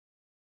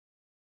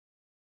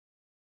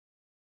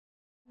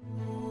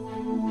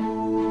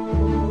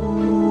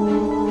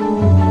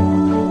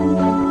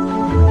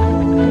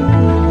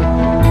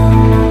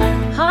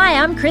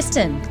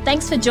Preston.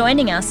 Thanks for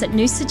joining us at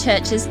Noosa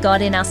Church's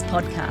God in Us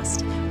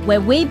podcast, where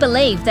we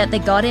believe that the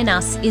God in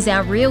us is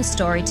our real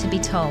story to be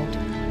told.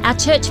 Our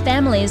church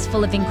family is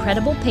full of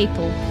incredible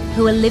people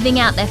who are living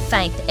out their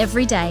faith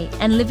every day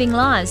and living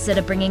lives that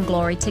are bringing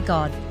glory to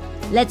God.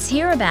 Let's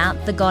hear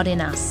about the God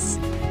in us.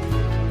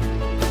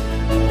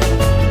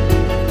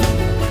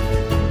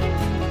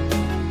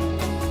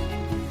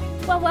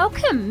 Well,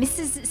 welcome,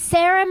 Mrs.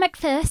 Sarah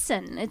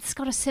McPherson. It's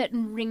got a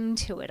certain ring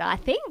to it, I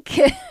think.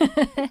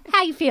 How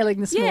are you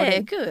feeling this morning? Yeah,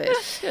 good.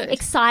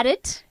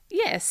 Excited?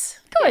 Yes.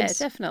 Good. Yeah,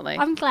 definitely.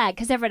 I'm glad,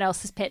 because everyone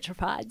else is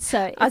petrified.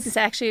 So I was just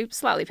actually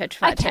slightly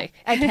petrified too.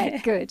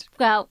 Okay, good.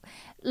 Well,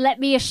 let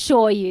me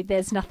assure you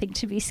there's nothing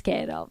to be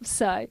scared of.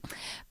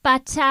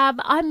 But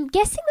I'm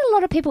guessing that a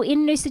lot of people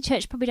in Noosa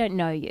Church probably don't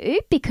know you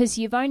because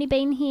you've only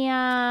been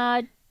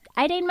here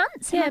 18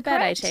 months, Yeah, about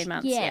correct? 18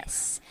 months,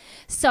 Yes.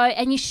 So,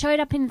 and you showed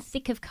up in the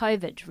thick of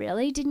COVID,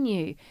 really, didn't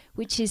you?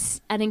 Which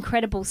is an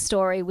incredible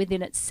story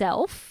within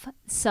itself.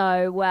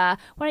 So why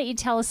don't you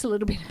tell us a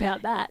little bit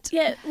about that?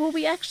 Yeah, well,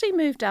 we actually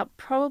moved up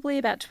probably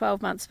about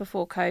 12 months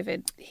before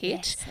COVID hit.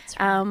 Yes, that's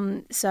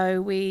right.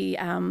 So we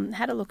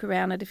had a look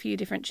around at a few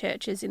different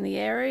churches in the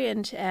area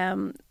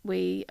and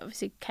we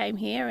obviously came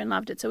here and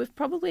loved it. So we've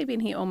probably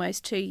been here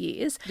almost 2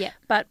 years. Yeah.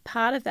 But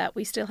part of that,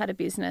 we still had a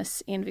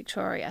business in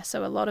Victoria.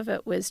 So a lot of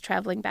it was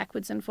travelling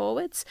backwards and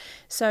forwards.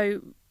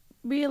 So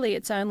really,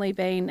 it's only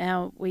been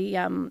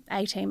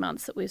 18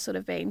 months that we've sort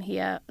of been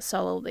here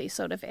solely,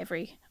 sort of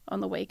on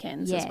the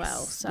weekends as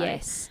well. So,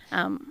 yes.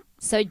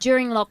 So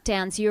during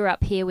lockdowns, you were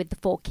up here with the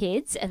 4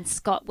 kids, and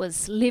Scott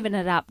was living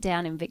it up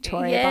down in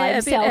Victoria by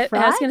himself,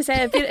 right? I was going to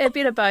say a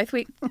bit of both.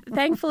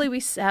 Thankfully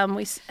we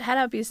had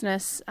our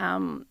business.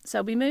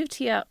 So we moved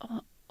here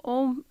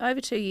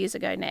over 2 years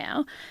ago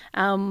now,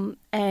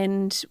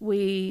 and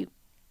we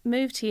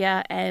moved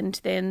here,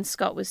 and then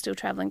Scott was still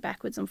travelling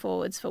backwards and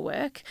forwards for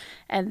work,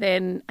 and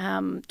then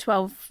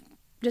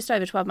just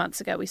over 12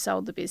 months ago we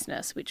sold the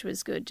business, which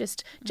was good,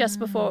 just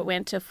before it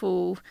went to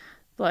full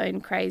blown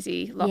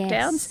crazy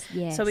lockdowns.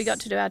 Yes. So we got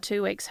to do our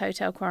 2 weeks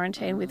hotel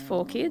quarantine with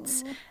 4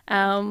 kids,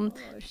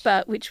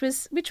 but which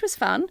was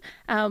fun.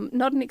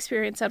 Not an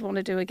experience I'd want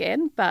to do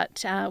again,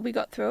 but we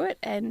got through it,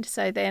 and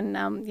so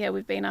then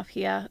we've been up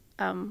here.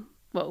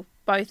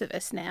 Both of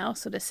us now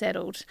sort of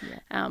settled.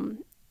 Yeah.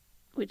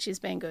 Which has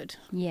been good.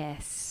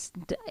 Yes.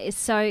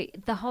 So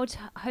the whole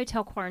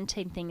hotel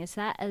quarantine thing, is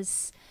that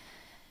as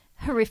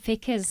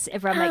horrific as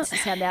everyone makes it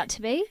sound out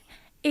to be?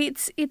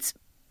 It's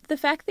the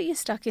fact that you're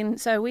stuck in.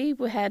 So we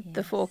had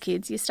the 4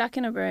 kids. You're stuck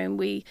in a room.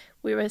 We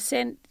were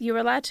sent. You were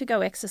allowed to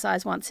go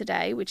exercise once a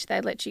day, which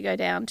they let you go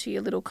down to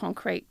your little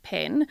concrete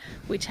pen,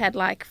 which had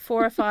like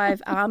 4 or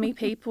 5 army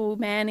people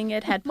manning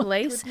it. Had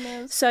police.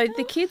 So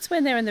the kids,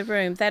 when they're in the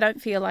room, they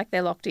don't feel like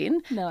they're locked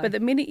in. No. But the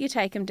minute you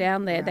take them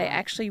down there, they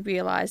actually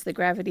realise the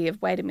gravity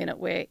of. Wait a minute,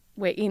 we're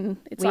in.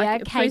 We are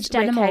caged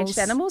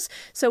animals.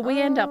 So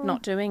we end up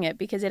not doing it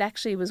because it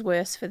actually was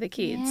worse for the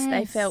kids.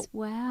 Yes.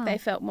 They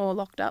felt more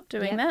locked up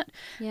doing that.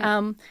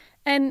 Yep.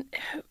 And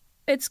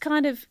it's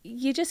kind of,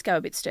 you just go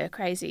a bit stir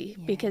crazy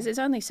because there's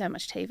only so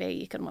much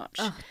TV you can watch.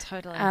 Oh,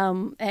 totally.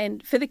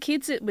 And for the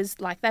kids, it was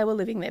like they were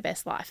living their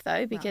best life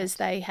though, because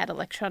they had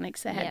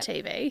electronics, they had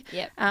TV.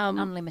 Yep.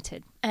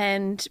 Unlimited.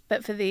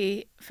 But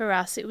for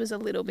us, it was a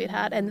little bit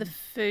hard. And the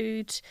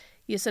food,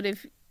 you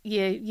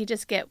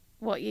just get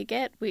what you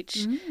get,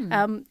 which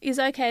is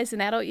okay as an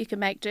adult. You can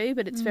make do,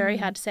 but it's very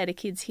hard to say to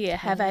kids here,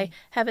 have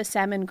a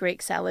salmon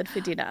Greek salad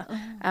for dinner.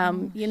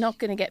 You're not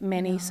going to get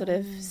many sort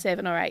of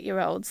 7 or 8 year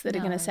olds that are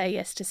going to say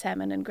yes to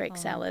salmon and Greek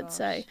salad. Gosh.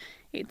 So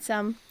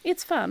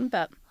it's fun,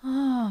 but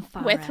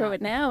we're through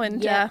it now, and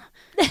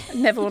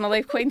never want to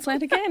leave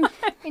Queensland again.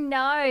 I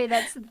know,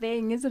 that's the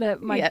thing, isn't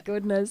it? My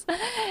goodness.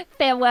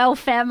 Farewell,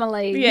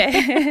 family.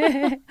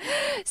 Yeah.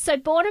 So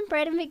born and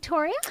bred in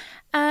Victoria?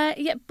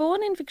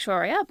 Born in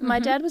Victoria. My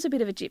dad was a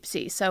bit of a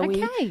gypsy,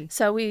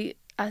 so we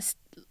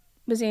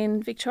was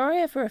in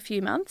Victoria for a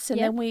few months, and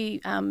then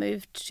we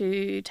moved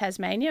to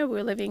Tasmania. We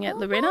were living at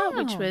Larina,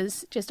 which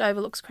was just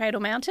overlooks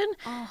Cradle Mountain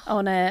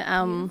on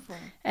a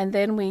and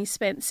then we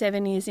spent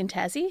 7 years in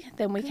Tassie.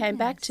 Then we came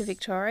back to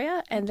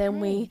Victoria, and then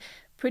we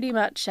pretty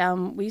much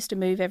we used to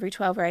move every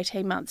 12 or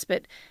 18 months,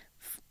 but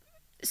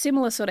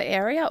similar sort of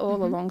area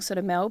all along sort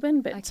of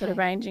Melbourne, but sort of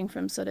ranging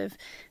from sort of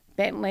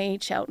Bentley,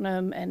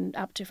 Cheltenham, and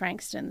up to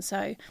Frankston.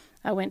 So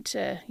I went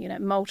to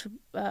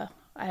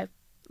I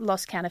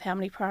lost count of how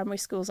many primary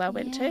schools I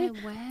went to.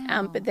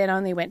 Wow. But then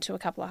only went to a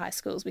couple of high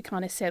schools. We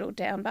kind of settled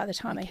down by the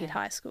time I hit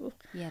high school.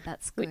 Yeah,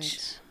 that's good.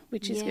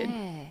 Which is good.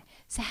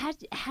 So how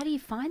do you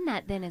find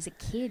that then as a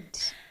kid?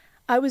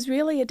 I was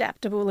really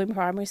adaptable in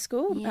primary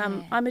school.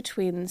 Yeah. I'm a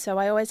twin, so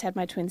I always had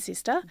my twin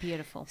sister.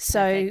 Beautiful.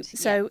 So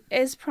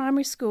as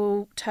primary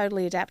school,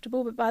 totally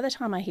adaptable. But by the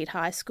time I hit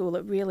high school,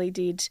 it really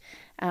did.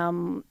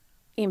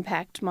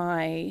 impact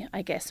my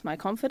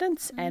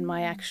confidence and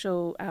my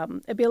actual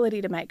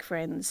ability to make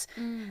friends.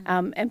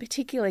 And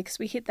particularly because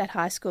we hit that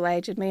high school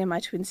age, and me and my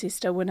twin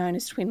sister were known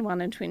as Twin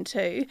 1 and Twin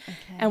 2,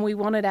 and we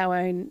wanted our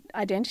own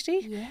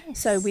identity. Yes.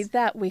 So with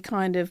that, we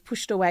kind of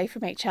pushed away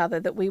from each other,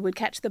 that we would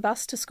catch the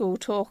bus to school,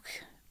 talk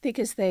thick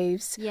as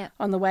thieves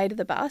on the way to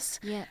the bus.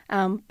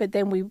 But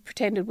then we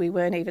pretended we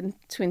weren't even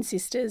twin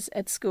sisters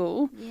at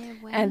school. Yeah,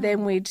 wow. And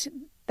then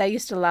they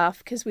used to laugh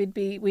because we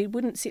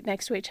wouldn't sit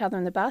next to each other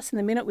in the bus, and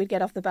the minute we'd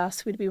get off the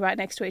bus, we'd be right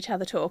next to each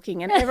other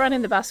talking, and everyone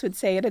in the bus would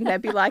see it, and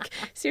they'd be like,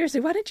 seriously,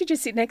 why don't you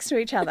just sit next to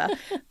each other?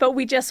 But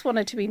we just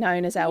wanted to be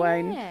known as our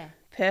own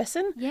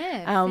person.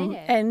 Yeah,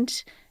 fair.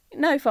 And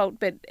no fault,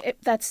 but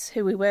that's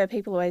who we were.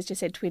 People always just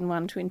said Twin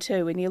 1, Twin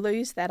 2, and you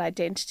lose that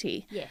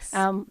identity. Yes.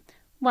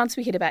 Once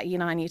we hit about year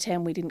 9, year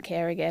 10, we didn't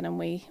care again,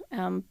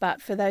 and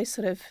but for those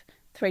sort of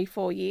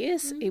 3-4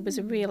 years, it was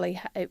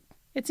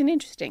it's an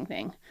interesting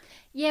thing.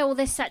 Yeah, well,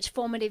 there's such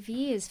formative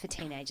years for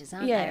teenagers,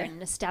 aren't there?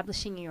 And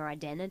establishing your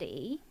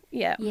identity.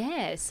 Yeah.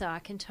 Yeah, so I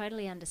can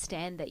totally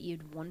understand that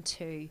you'd want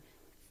to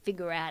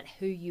figure out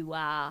who you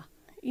are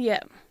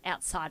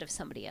outside of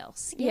somebody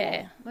else.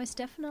 Yeah, most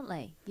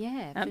definitely.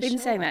 Yeah, I've been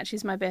saying that.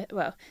 She's my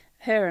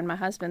her and my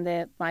husband,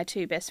 they're my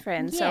two best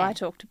friends. So I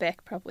talk to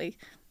Beck probably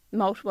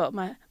multiple.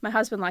 My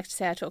husband likes to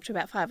say I talk to her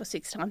about 5 or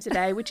 6 times a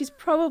day, which is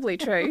probably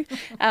true.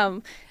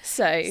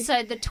 So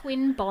the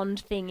twin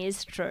bond thing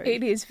is true.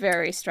 It is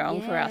very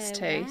strong for us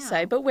too. Wow.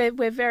 So, but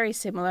we're very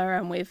similar,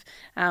 and we've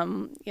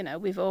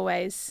we've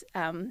always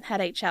had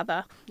each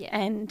other,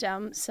 and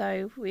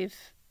so we've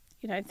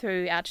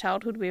through our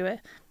childhood we were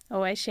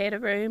always shared a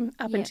room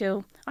up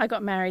until I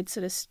got married,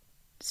 sort of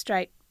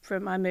straight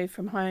from I moved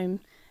from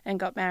home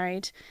and got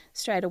married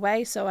straight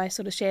away. So I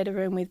sort of shared a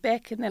room with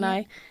Beck, and then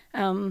I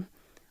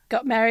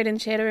got married and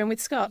shared a room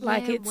with Scott.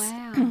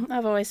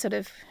 I've always sort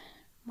of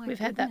we've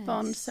had that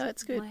bond, so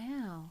it's good.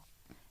 Wow.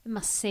 It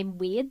must seem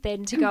weird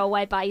then to go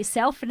away by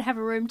yourself and have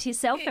a room to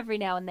yourself every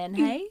now and then,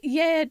 hey?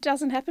 Yeah, it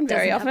doesn't happen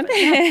very often.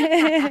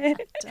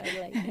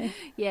 Totally.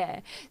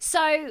 Yeah.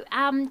 So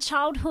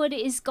childhood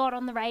is God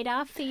on the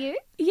radar for you?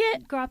 Yeah.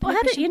 Grew up in a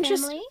Christian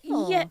family?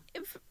 Yeah,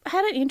 I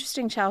had an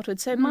interesting childhood.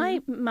 So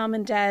my mum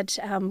and dad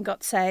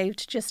got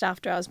saved just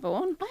after I was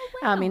born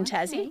in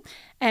Tassie.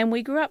 And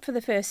we grew up for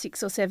the first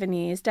 6 or 7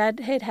 years.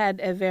 Dad had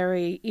a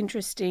very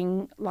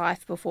interesting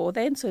life before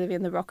then, sort of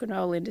in the rock and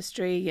roll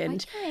industry,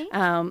 and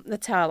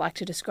that's how I like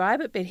to describe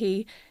it. But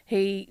he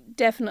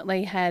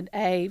definitely had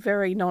a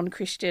very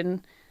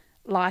non-Christian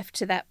life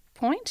to that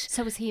point.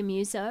 So was he a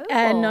muso?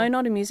 No,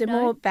 not a muso,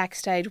 more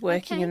backstage,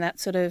 working in that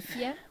sort of,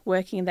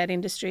 working in that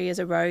industry as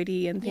a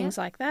roadie and things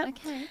like that.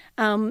 Okay.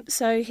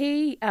 So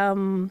he...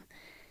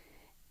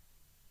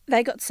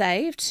 They got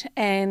saved,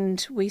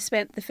 and we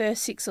spent the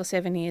first 6 or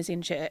 7 years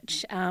in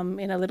church,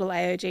 in a little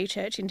AOG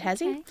church in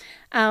Tassie.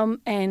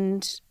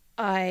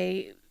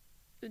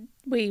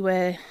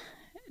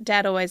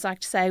 Dad always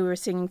liked to say we were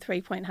singing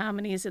 3-point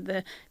harmonies at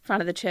the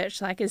front of the church.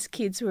 Like as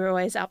kids, we were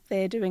always up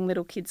there doing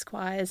little kids'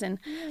 choirs. And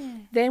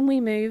then we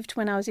moved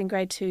when I was in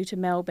grade 2 to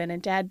Melbourne,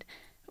 and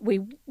we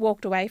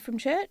walked away from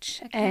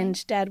church,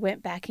 and Dad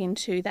went back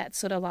into that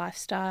sort of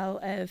lifestyle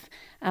of...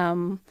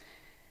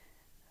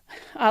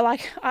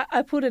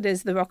 I put it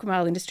as the rock and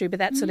roll industry, but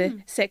that sort of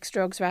sex,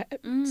 drugs, rock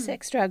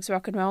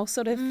and roll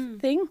sort of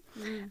thing.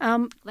 They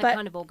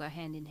kind of all go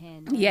hand in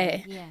hand.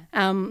 Yeah.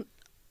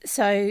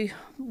 So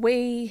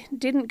we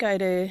didn't go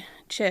to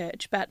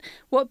church, but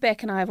what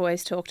Beck and I have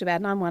always talked about,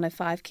 and I'm one of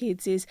 5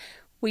 kids, is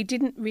we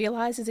didn't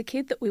realise as a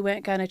kid that we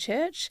weren't going to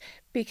church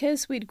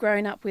because we'd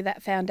grown up with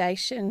that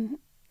foundation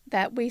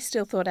that we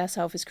still thought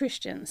ourselves as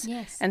Christians.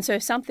 Yes. And so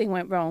if something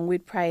went wrong,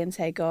 we'd pray and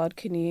say, God,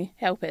 can you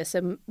help us?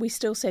 And we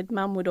still said,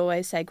 Mum would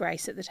always say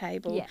grace at the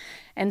table. Yeah.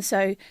 And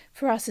so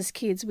for us as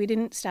kids, we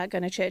didn't start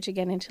going to church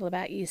again until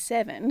about year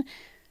 7.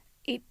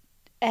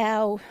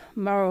 Our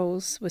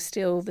morals were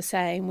still the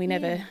same. We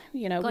never,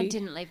 God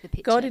didn't leave the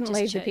picture. God didn't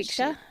leave the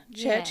picture.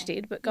 Church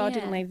did, but God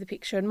didn't leave the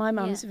picture. And my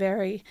mum's a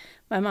very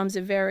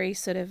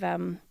sort of...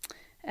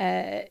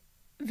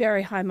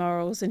 very high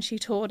morals, and she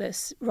taught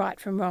us right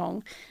from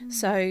wrong.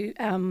 So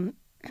Mum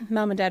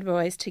and Dad were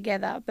always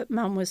together, but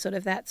Mum was sort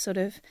of that sort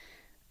of...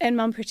 And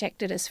Mum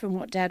protected us from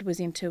what Dad was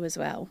into as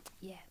well.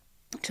 Yeah.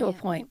 To a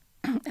point.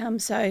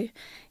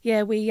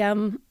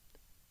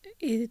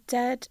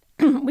 Dad...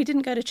 we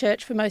didn't go to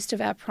church for most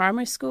of our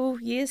primary school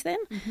years then,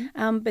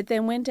 but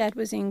then when Dad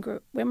was when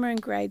we were in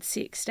grade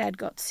 6, Dad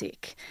got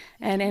sick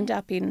and ended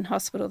up in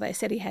hospital. They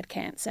said he had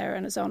cancer,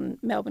 and it was on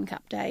Melbourne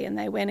Cup Day, and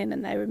they went in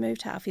and they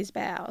removed half his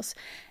bowels,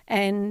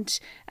 and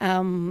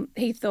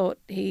he thought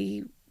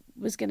he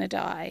was going to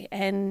die,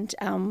 and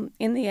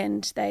in the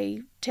end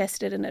they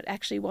tested and it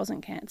actually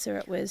wasn't cancer,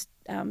 it was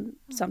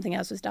something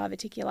else, was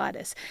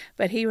diverticulitis.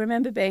 But he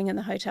remembered being in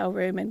the hotel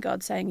room and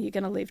God saying, you're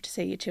going to live to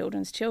see your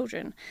children's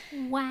children.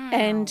 Wow.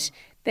 And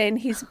then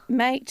his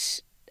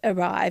mate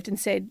arrived and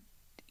said,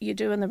 you're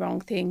doing the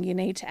wrong thing, you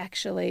need to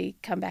actually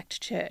come back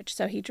to church.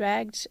 So he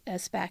dragged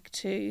us back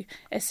to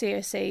a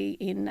COC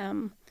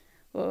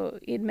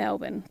in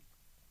Melbourne.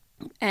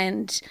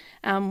 And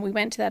we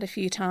went to that a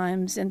few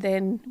times, and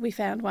then we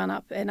found one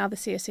up another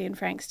COC in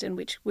Frankston,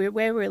 where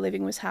we were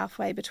living was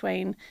halfway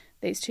between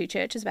these two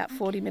churches, about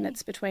 40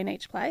 minutes between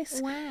each place.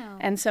 Wow.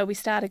 And so we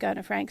started going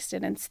to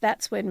Frankston, and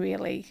that's when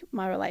really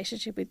my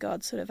relationship with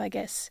God sort of, I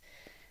guess,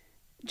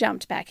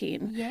 jumped back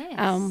in.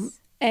 Yes.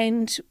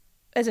 And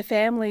as a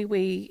family,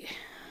 we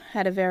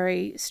had a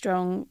very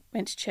strong,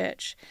 went to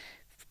church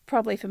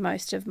probably for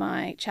most of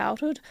my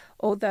childhood,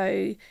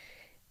 although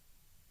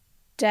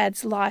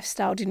Dad's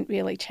lifestyle didn't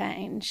really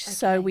change. Okay.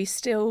 So we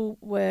still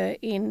were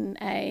in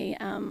a,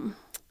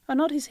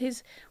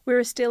 we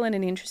were still in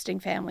an interesting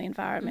family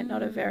environment,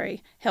 not a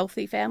very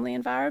healthy family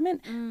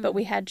environment, but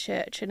we had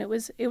church, and it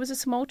was a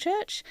small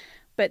church,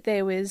 but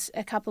there was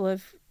a couple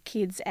of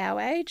kids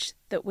our age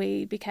that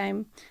we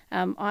became,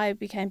 I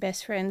became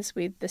best friends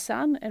with the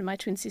son, and my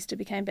twin sister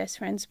became best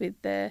friends with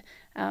the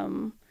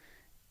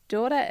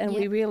daughter, and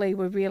we really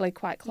were really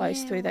quite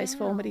close through those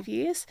formative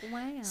years.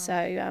 Wow.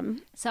 So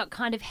it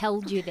kind of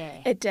held you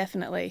there. It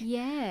definitely.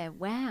 Yeah,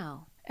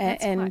 wow.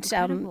 That's quite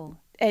incredible.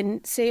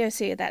 And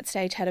COC at that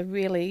stage had a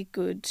really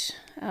good,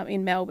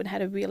 in Melbourne,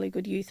 had a really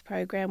good youth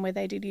program where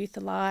they did Youth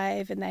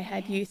Alive, and they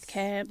had youth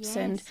camps,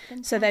 and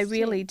fantastic. So they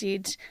really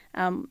did.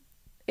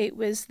 It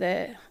was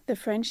the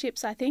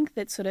friendships, I think,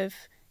 that sort of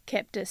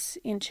kept us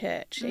in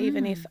church,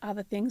 even if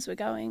other things were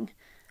going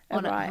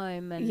on at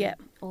home and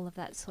all of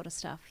that sort of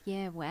stuff.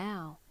 Yeah,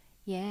 wow.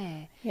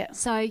 Yeah.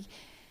 So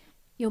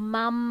your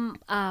mum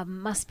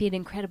must be an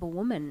incredible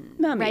woman,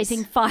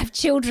 raising 5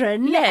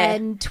 children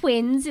and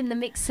twins in the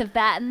mix of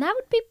that, and that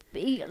would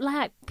be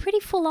like pretty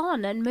full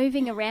on and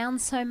moving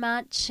around so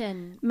much.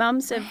 And Mum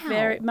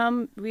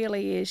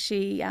really is.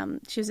 She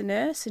was a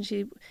nurse,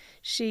 and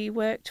she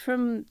worked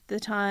from the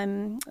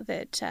time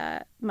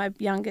that my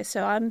youngest.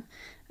 So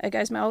it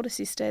goes my older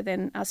sister,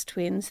 then us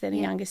twins, then a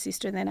younger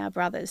sister, and then our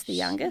brother's the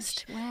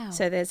youngest. Wow.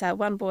 So there's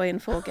 1 boy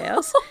and 4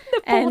 girls.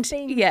 The poor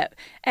thing. Yeah.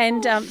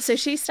 And so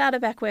she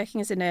started back working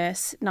as a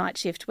nurse night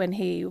shift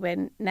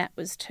when Nat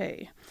was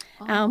 2.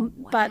 Wow.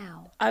 But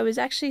I was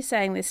actually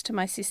saying this to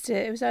my sister,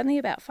 it was only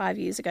about 5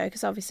 years ago,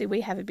 because obviously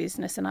we have a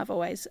business, and I've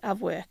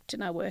worked,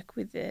 and I work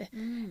with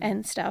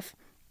and stuff.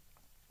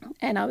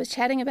 And I was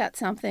chatting about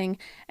something,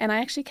 and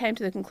I actually came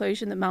to the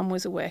conclusion that Mum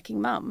was a working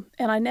mum.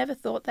 And I never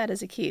thought that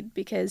as a kid,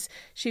 because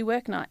she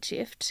worked night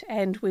shift,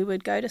 and we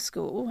would go to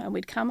school and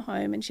we'd come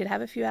home and she'd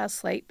have a few hours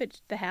sleep, but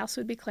the house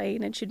would be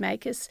clean, and she'd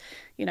make us,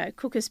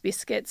 cook us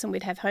biscuits, and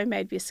we'd have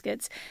homemade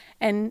biscuits.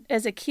 And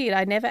as a kid,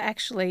 I never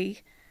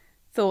actually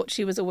thought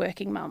she was a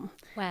working mum.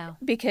 Wow.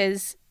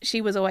 Because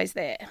she was always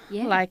there.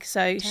 Yeah.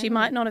 Totally. She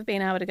might not have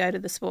been able to go to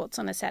the sports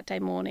on a Saturday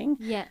morning.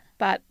 Yeah.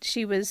 But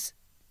she was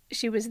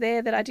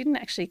there that I didn't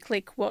actually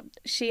click what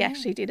she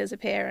actually did as a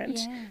parent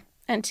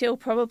until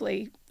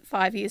probably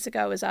 5 years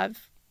ago, as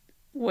I've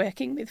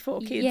working with 4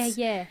 kids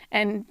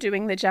and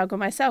doing the juggle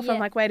myself. I'm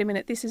like, wait a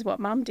minute, this is what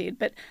Mum did.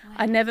 But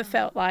I never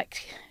felt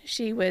like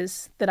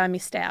that I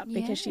missed out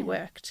because she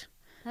worked.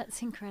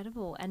 That's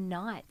incredible. And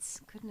nights,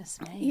 goodness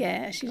me.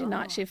 Yeah, she did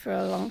night shift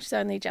for she's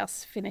only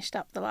just finished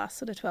up the last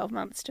sort of 12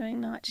 months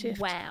doing night shift.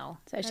 Wow.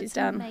 So she's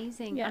done.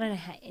 Amazing. Yeah. I don't know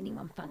how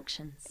anyone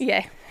functions.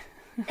 Yeah.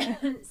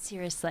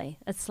 Seriously,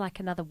 it's like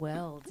another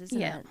world,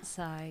 isn't it?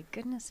 So,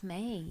 goodness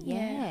me,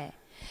 yeah.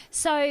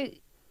 So,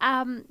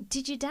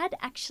 did your dad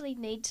actually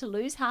need to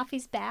lose half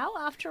his bowel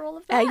after all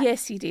of that?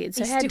 Yes, he did.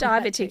 So he had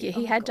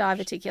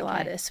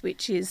diverticulitis,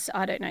 which is,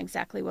 I don't know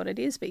exactly what it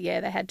is, but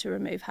they had to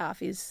remove half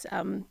his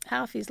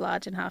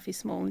large and half his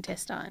small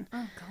intestine.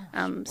 Oh gosh.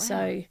 Wow.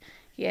 So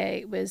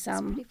it was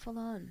it's pretty full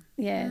on.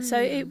 Yeah. So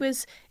it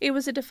was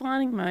a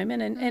defining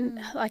moment,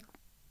 and like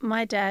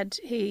my dad,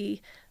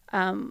 he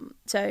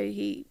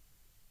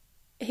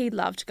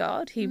loved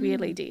God. He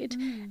really did.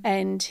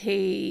 And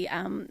he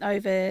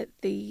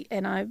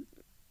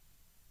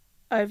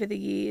over the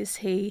years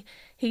he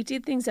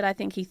did things that I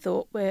think he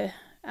thought were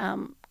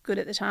good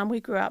at the time.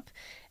 We grew up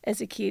as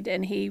a kid,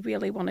 and he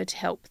really wanted to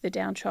help the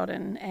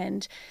downtrodden,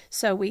 and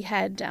so we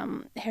had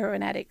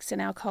heroin addicts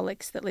and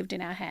alcoholics that lived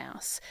in our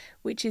house,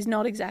 which is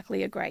not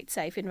exactly a great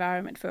safe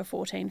environment for a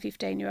 14,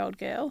 15-year-old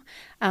girl.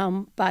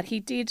 But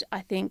he did,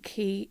 I think,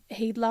 he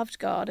loved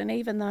God, and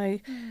even though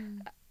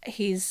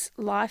his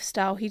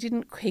lifestyle, he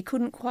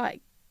couldn't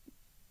quite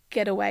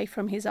get away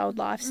from his old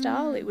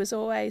lifestyle. It was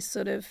always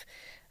sort of,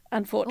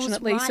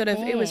 unfortunately,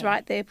 it was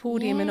right there,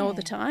 pulled him in all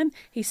the time.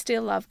 He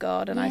still loved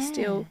God, and I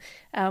still,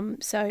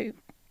 so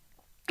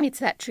it's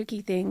that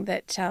tricky thing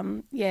that,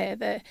 and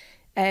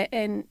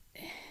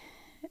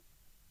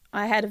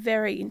I had a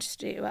very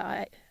interesting,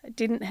 I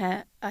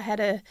had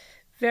a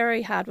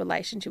very hard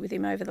relationship with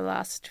him over the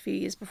last few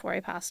years before he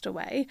passed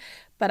away,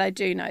 but I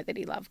do know that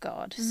he loved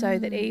God, so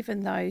that even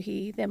though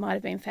there might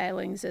have been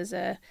failings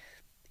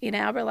in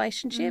our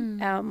relationship,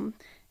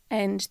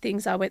 and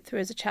things I went through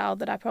as a child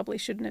that I probably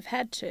shouldn't have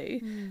had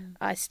to,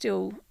 I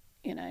still,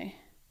 know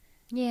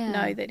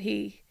that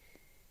he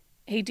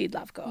did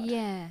love God.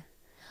 Yeah.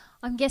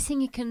 I'm guessing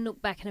you can look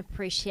back and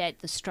appreciate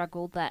the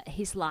struggle that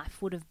his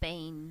life would have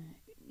been,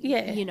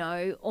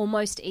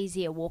 almost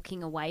easier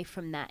walking away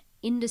from that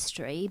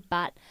industry.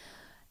 But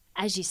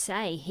as you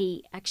say,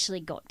 he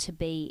actually got to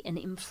be an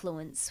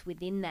influence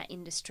within that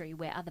industry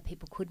where other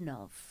people couldn't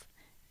have.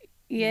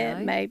 Yeah,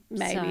 maybe.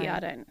 So, I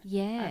don't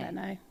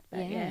know.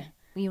 But yeah.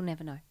 Well, you'll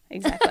never know.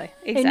 Exactly.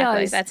 Who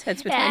knows? That's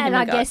between him and and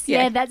I God.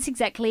 guess, that's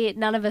exactly it.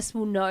 None of us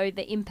will know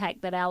the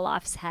impact that our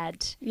lives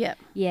had. Yeah.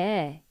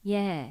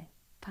 Yeah.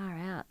 Far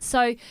out.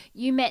 So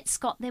you met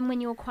Scott then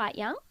when you were quite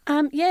young?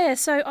 Yeah.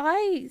 So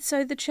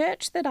the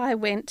church that I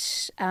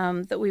went,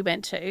 that we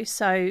went to.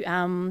 So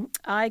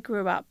I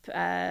grew up,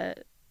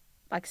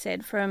 like I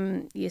said,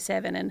 from year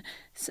 7, and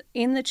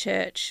in the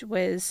church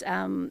was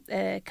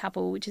a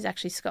couple, which is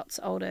actually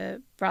Scott's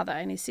older brother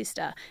and his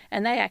sister,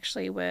 and they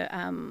actually were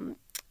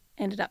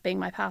ended up being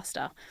my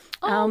pastor.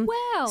 Oh,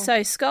 wow.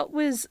 So Scott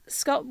was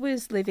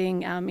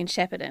living in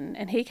Shepparton,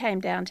 and he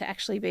came down to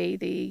actually be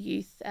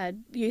the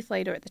youth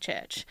leader at the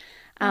church.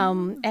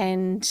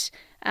 And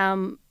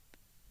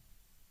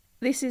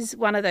this is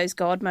one of those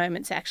God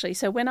moments, actually.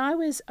 So when I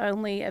was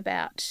only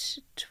about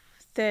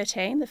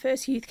 13, the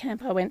first youth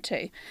camp I went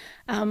to,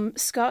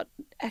 Scott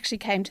actually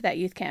came to that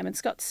youth camp, and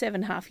Scott's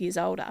 7.5 years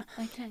older.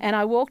 Okay. And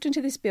I walked into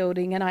this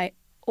building and I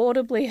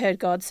audibly heard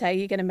God say,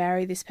 "You're going to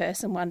marry this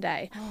person one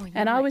day." Oh,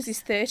 and I was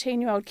this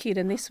 13-year-old kid,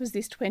 and this was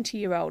this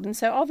 20-year-old. And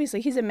so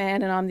obviously he's a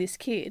man and I'm this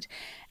kid.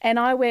 And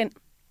I went,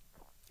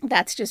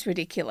 that's just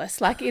ridiculous.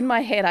 Like in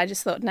my head, I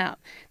just thought, no,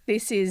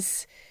 this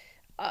is...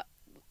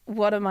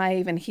 what am I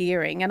even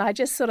hearing? And I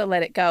just sort of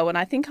let it go. And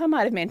I think I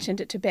might have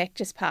mentioned it to Beck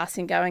just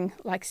passing, going,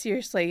 like,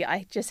 seriously,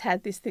 I just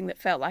had this thing that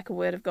felt like a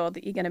word of God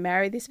that you're going to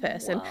marry this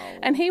person. Whoa.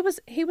 And he was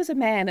a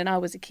man and I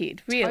was a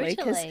kid, really,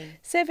 because Totally.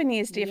 7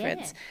 years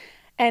difference. Yeah.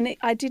 And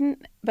I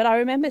didn't, but I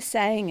remember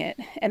saying it,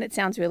 and it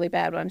sounds really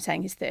bad when I'm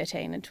saying he's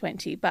 13 and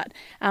 20, but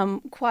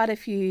quite a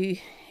few,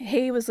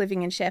 he was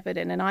living in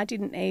Shepparton, and I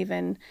didn't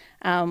even,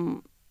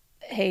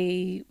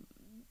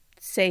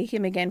 see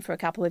him again for a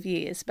couple of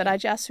years. But I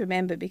just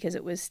remember because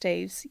it was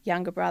Steve's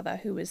younger brother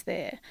who was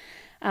there.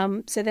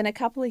 So then a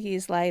couple of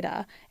years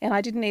later, and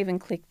I didn't even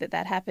click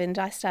that happened,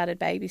 I started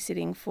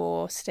babysitting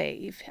for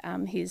Steve,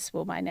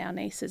 my now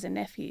nieces and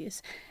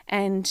nephews.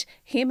 And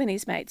him and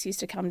his mates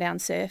used to come down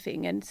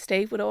surfing, and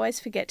Steve would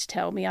always forget to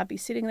tell me. I'd be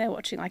sitting there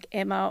watching like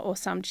Emma or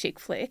some chick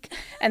flick,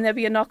 and there'd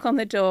be a knock on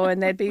the door,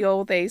 and there'd be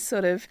all these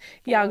sort of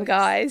young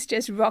guys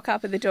just rock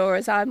up at the door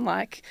as I'm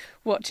like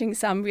watching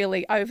some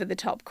really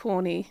over-the-top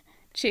corny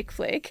chick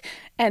flick,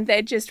 and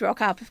they'd just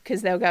rock up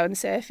because they were going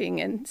surfing,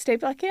 and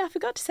Steve would be like, I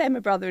forgot to say my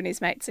brother and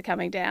his mates are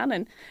coming down.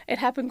 And it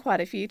happened quite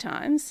a few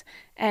times.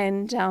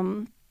 And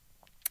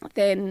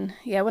then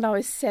when I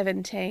was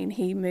 17,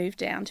 he moved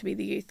down to be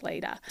the youth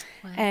leader.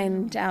 Wow.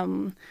 And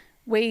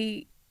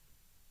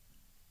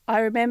I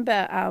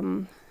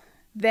remember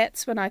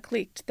that's when I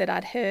clicked that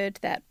I'd heard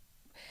that,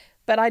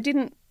 but I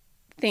didn't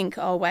think,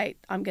 oh, wait,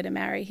 I'm going to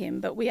marry him.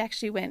 But we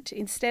actually went,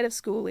 instead of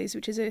schoolies,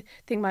 which is a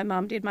thing my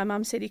mum did, my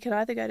mum said, you can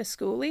either go to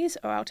schoolies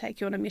or I'll take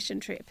you on a mission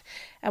trip.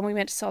 And we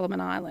went to Solomon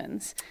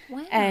Islands.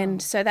 Wow.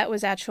 And so that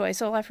was our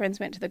choice. All our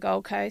friends went to the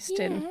Gold Coast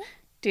and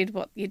did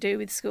what you do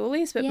with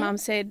schoolies. But Mum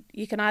said,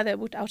 you can either,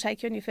 I'll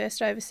take you on your first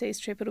overseas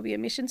trip, it'll be a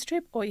missions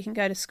trip, or you can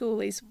go to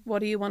schoolies. What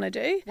do you want to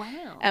do?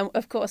 Wow. And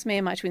of course, me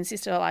and my twin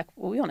sister are like,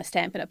 well, we want a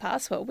stamp and a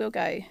passport. We'll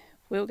go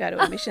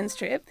to a missions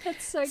trip.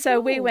 That's so cool. So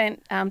we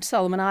went to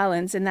Solomon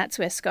Islands, and that's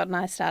where Scott and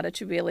I started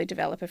to really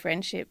develop a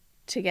friendship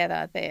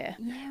together there.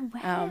 Yeah,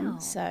 wow.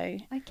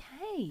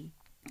 Okay.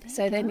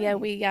 Then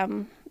we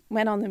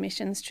went on the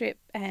missions trip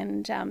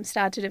and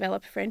started to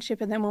develop a friendship.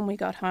 And then when we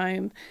got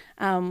home,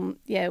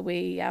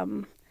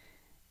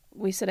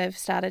 we sort of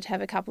started to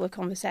have a couple of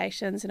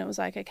conversations, and it was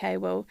like, okay,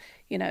 well,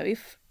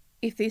 if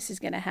this is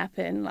going to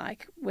happen,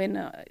 like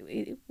when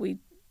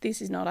this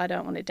is not, I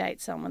don't want to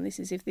date someone. This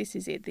is, if this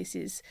is it, this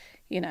is,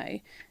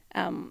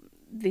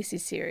 this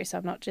is serious.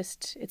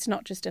 It's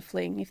not just a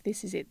fling. If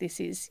this is it, this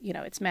is,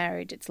 it's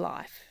marriage, it's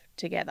life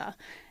together.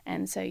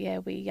 And so,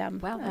 we...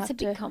 wow, that's a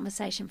big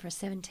conversation for a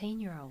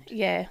 17-year-old.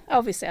 Yeah,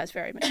 obviously I was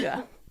very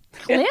mature.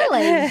 Clearly,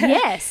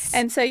 yes.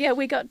 And so,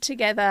 we got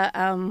together...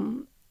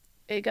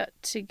 We got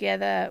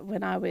together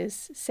when I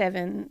was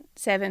 17,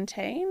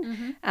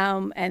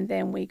 and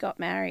then we got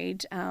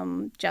married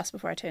just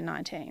before I turned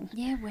 19.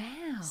 Yeah,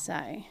 wow.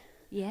 So...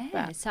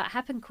 Yeah, so it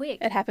happened quick.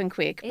 It happened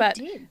quick, it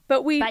did.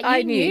 But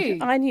I knew,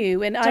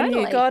 and totally. I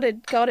knew God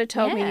had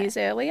told me years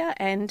earlier.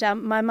 And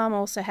my mum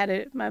also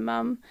had when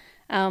Mum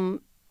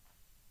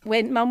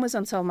was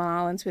on Solomon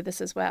Islands with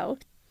us as well,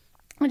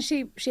 and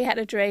she had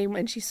a dream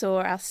when she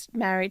saw us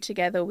married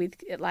together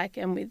with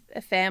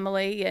a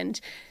family, and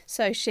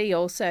so she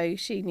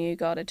knew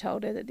God had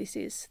told her that this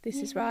is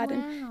right. Wow.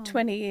 And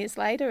 20 years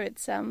later,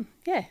 it's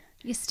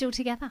you're still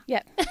together.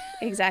 Yeah,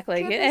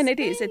 exactly. And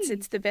it is.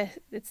 It's the best.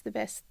 It's the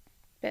best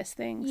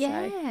thing.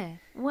 Yeah. So.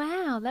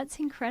 Wow, that's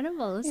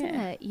incredible, isn't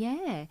it?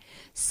 Yeah.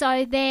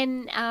 So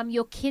then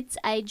your kids'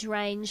 age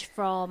range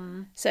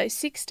from... So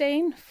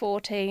 16,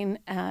 14,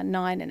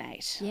 9 and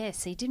 8. Yeah,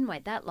 so you didn't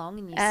wait that long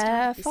and you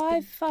started this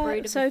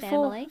brood of a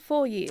family.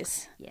 4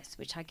 years.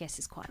 Which I guess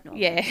is quite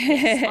normal. Yeah.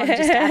 Yes, I'm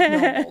just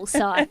abnormal,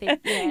 so I think,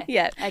 yeah.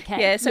 Yeah.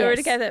 Okay. Yeah, so we were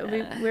together.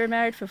 We were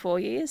married for 4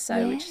 years,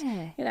 so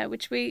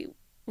which we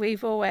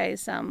we've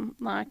always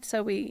liked.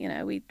 So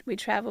we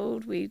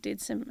travelled. We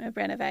did some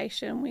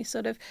renovation. We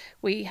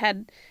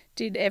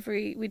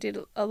did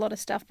a lot of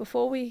stuff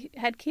before we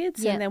had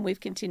kids, and then we've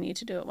continued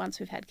to do it once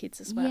we've had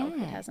kids as well.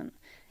 Yeah. It hasn't.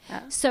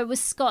 So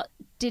was Scott?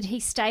 Did he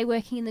stay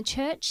working in the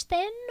church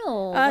then,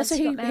 or once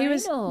he got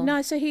married?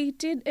 No, so he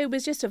did. It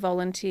was just a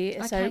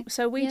volunteer. Okay.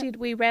 So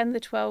we ran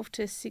the 12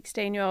 to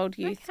 16-year-old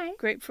youth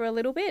group for a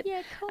little bit.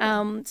 Yeah,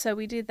 cool. So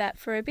we did that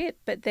for a bit,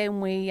 but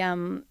then we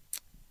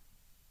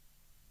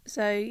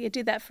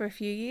did that for a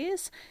few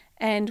years,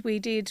 and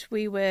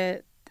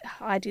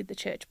I did the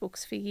church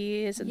books for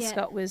years, and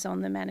Scott was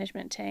on the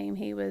management team.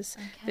 He was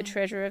the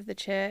treasurer of the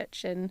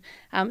church, and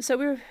so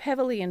we were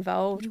heavily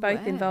involved,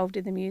 involved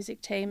in the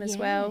music team as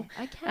well.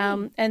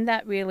 Okay. And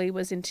that really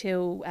was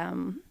until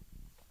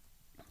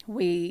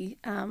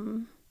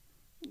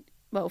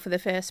for the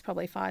first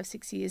probably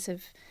 5-6 years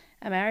of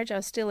our marriage, I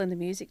was still in the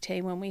music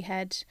team when we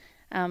had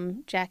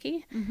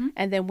Jackie,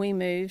 and then we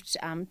moved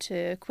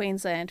to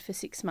Queensland for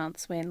 6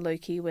 months when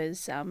Lukey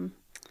was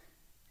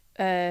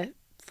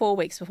 4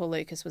 weeks before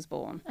Lucas was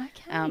born.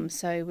 Okay.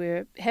 So we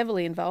were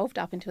heavily involved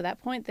up until that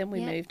point. Then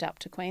we moved up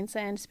to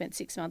Queensland, spent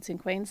 6 months in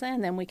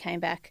Queensland. Then we came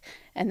back,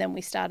 and then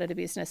we started a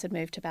business and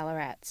moved to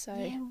Ballarat. So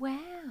wow,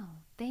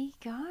 there you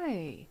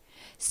go.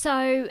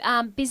 So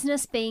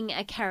business being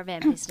a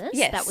caravan business,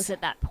 that was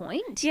at that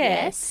point.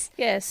 Yes.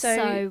 Yeah.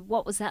 So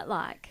what was that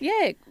like?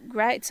 Yeah,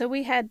 great. So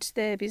we had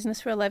the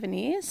business for 11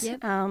 years.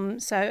 Yep.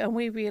 And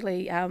we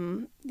really,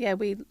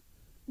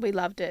 we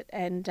loved it,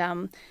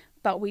 and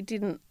but we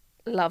didn't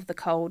love the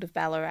cold of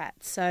Ballarat.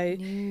 So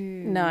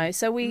no.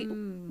 So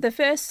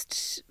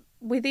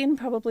within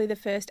probably the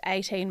first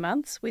 18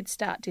 months, we'd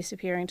start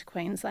disappearing to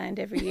Queensland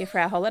every year for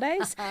our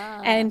holidays.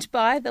 And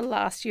by the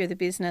last year of the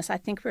business, I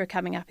think we were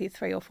coming up here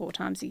 3 or 4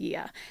 times a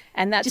year.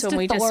 And that's when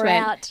we just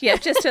went,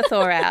 just to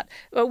thaw out.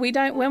 Well, we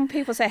don't, when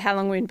people say how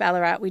long we're in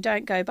Ballarat, we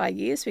don't go by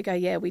years. We go,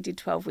 we did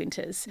 12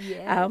 winters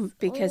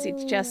because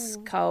it's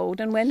just cold.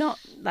 And we're not,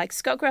 like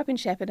Scott grew up in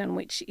Shepparton,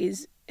 which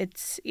is,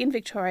 it's in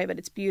Victoria, but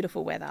it's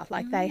beautiful weather.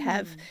 Like they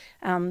have,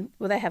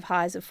 they have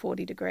highs of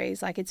 40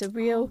 degrees. Like it's a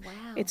real,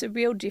 it's a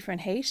real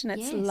different heat, and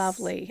it's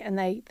lovely. And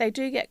they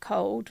do get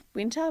cold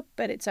winter,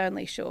 but it's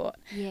only short.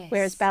 Yes.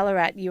 Whereas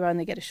Ballarat, you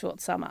only get a short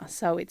summer,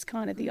 so it's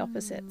kind of the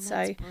opposite.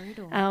 That's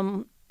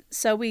brutal.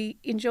 So we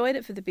enjoyed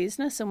it for the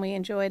business, and we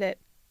enjoyed it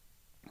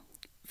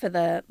for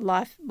the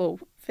life. Well,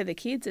 for the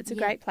kids, it's a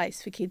great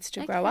place for kids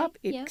to grow up,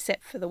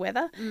 except for the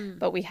weather.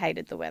 But we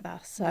hated the weather,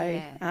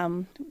 so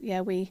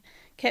we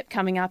kept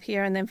coming up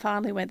here, and then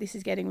finally went, this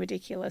is getting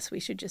ridiculous, we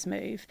should just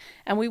move.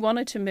 And we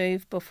wanted to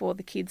move before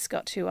the kids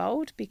got too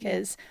old,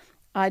 because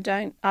I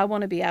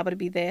want to be able to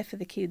be there for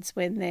the kids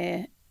when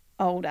they're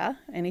older,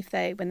 and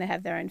when they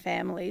have their own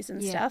families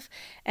and stuff.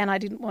 And I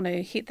didn't want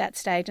to hit that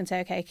stage and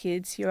say, okay,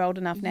 kids, you're old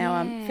enough now,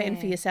 I'm fend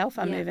for yourself,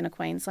 I'm moving to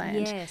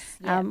Queensland.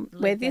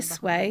 Where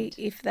this way,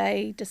 if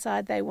they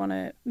decide they want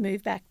to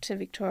move back to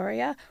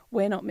Victoria,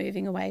 we're not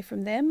moving away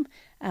from them.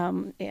 I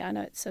know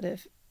it's sort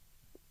of,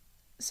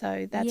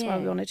 so that's why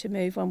we wanted to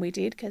move when we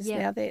did, because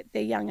now they're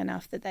young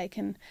enough that they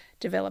can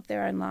develop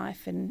their own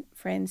life and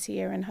friends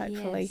here, and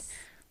hopefully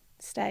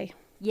stay.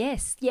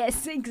 Yes,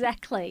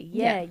 exactly.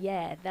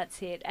 Yeah,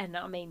 that's it. And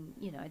I mean,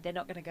 they're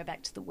not going to go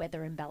back to the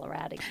weather in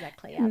Ballarat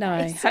exactly, are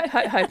they? So,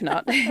 hope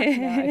not.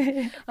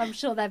 No, I'm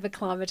sure they've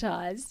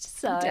acclimatised.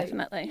 So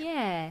definitely.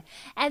 Yeah.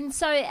 And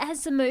so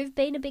has the move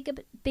been a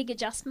big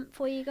adjustment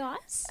for you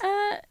guys?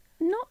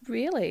 Not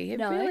really. It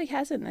really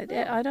hasn't.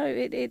 I know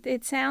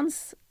it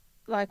sounds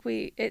like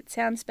it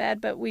sounds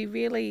bad, but we've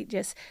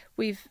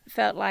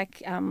felt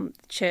like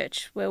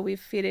church where we've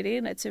fitted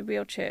in. It's a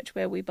real church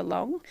where we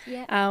belong.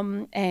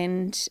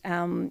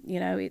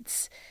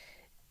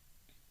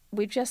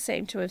 We just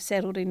seem to have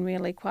settled in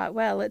really quite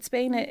well. It's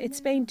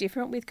been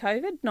different with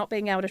COVID, not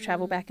being able to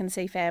travel back and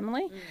see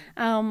family.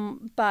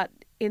 But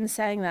in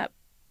saying that,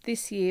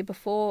 this year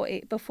before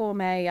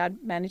May,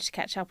 I'd managed to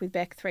catch up with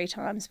Beck 3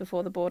 times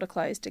before the border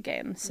closed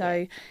again.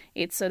 So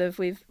it's sort of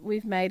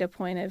we've made a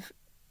point of.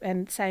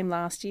 And same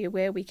last year,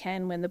 where we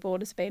can, when the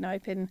border's been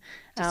open,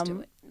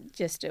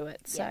 just do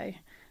it. So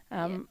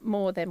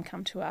more of them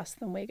come to us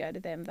than we go to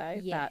them, though.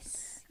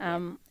 Yes.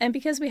 But, and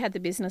because we had the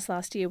business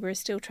last year, we were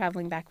still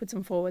travelling backwards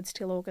and forwards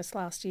till August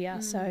last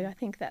year. So I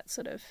think that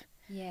sort of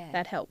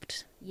that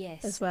helped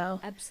as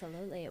well.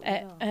 Absolutely, it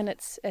will. And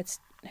it's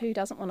who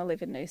doesn't want to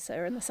live in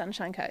Noosa and the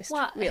Sunshine Coast?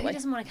 Well, really? Who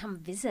doesn't want to come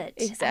visit?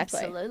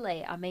 Exactly.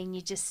 Absolutely. I mean,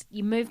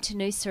 you move to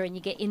Noosa and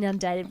you get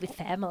inundated with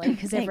family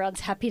because everyone's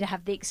happy to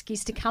have the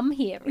excuse to come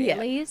here,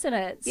 really, isn't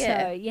it?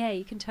 Yeah. So,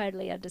 you can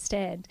totally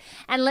understand.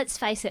 And let's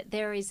face it,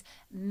 there is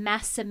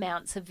mass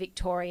amounts of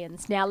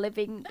Victorians now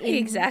living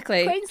in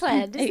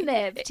Queensland, isn't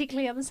there?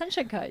 Particularly on the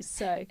Sunshine Coast.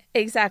 So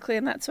exactly,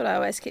 and that's what I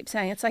always keep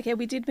saying. It's like,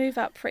 we did move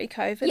up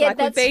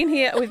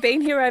pre-COVID. We've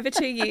been here over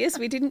 2 years.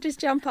 We didn't just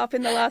jump up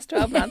in the last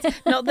 12 months.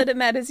 Not that it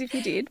matters if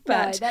you did,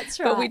 but no, that's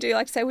right. But we do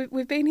like to say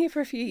we've been here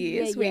for a few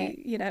years.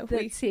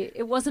 That's it.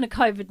 It wasn't a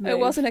COVID move. It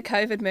wasn't a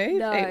COVID move.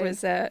 No.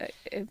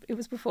 It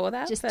was before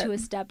that. Just to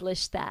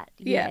establish that.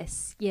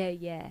 Yes.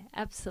 Yeah,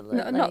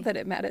 absolutely. Not that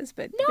it matters,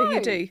 but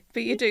you do.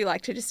 But you do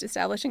like to just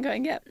establish and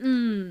going, yep.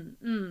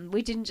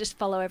 We didn't just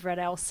follow everyone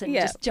else and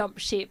just jump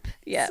ship.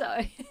 Yeah.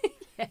 So,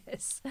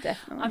 yes.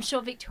 Definitely. I'm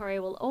sure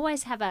Victoria will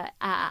always have a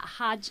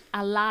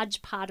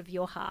large part of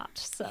your heart.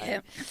 So,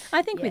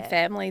 I think with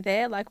family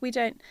there, like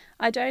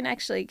I don't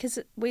actually, because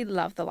we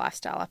love the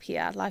lifestyle up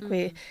here. Like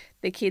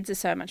the kids are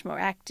so much more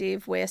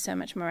active. We're so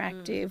much more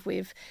active.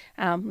 We've,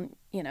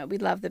 we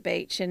love the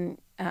beach and,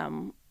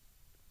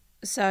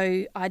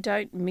 so I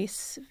don't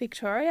miss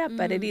Victoria,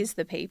 but it is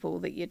the people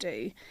that you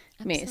do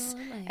miss.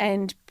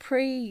 And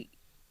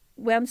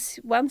once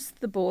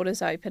the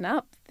borders open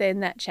up,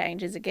 then that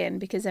changes again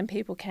because then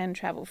people can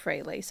travel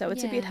freely. So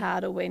it's a bit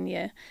harder when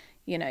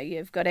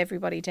you've got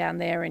everybody down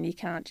there and you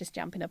can't just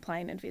jump in a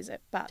plane and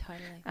visit. But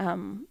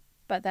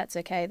but that's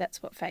okay.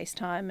 That's what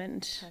FaceTime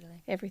and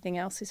everything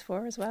else is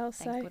for as well.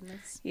 Thank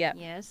goodness. Yeah.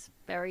 Yes,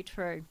 very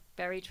true.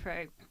 Very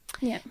true.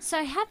 Yeah.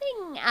 So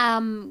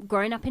having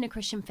grown up in a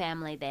Christian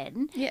family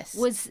then, yes,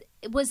 was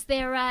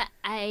there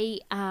a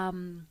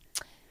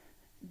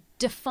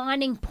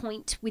defining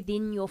point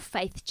within your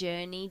faith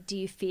journey, do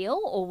you feel?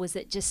 Or was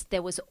it just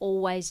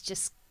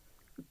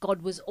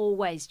God was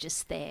always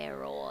just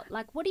there? Or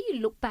like, what do you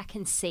look back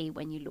and see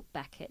when you look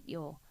back at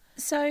your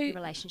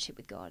relationship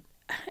with God?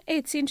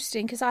 It's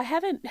interesting because I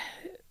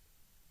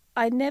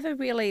never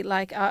really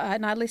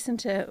and I listened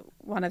to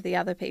one of the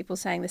other people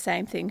saying the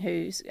same thing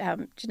who's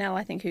Janelle,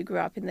 I think, who grew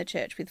up in the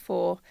church with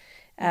four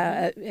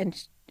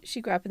and she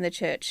grew up in the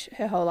church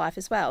her whole life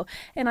as well.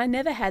 And I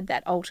never had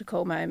that altar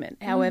call moment.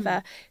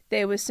 However,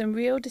 there were some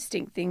real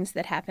distinct things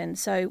that happened.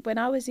 So when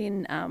I was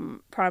in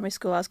primary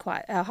school,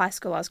 high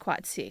school, I was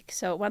quite sick.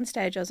 So at one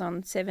stage I was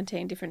on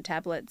 17 different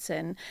tablets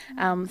and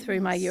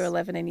through my year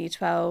 11 and year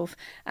 12.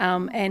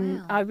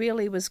 I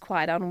really was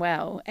quite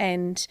unwell.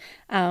 And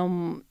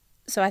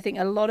so I think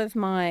a lot of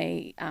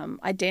my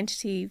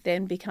identity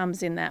then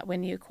becomes in that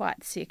when you're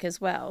quite sick as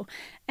well.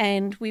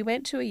 And we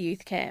went to a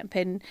youth camp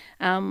and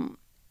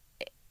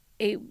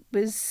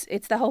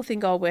it's the whole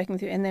thing God working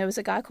through. And there was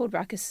a guy called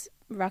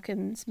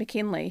Ruckins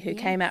McKinley who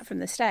came out from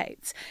the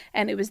States.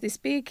 And it was this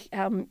big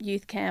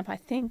youth camp, I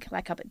think,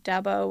 like up at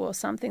Dubbo or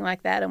something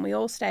like that. And we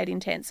all stayed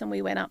in tents and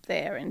we went up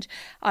there. And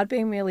I'd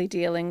been really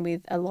dealing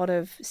with a lot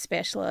of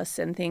specialists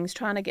and things,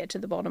 trying to get to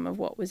the bottom of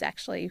what was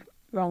actually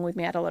wrong with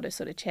me. I had a lot of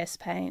sort of chest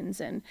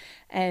pains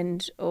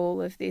and all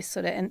of this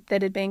sort of, and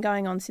that had been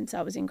going on since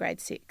I was in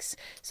grade 6.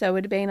 So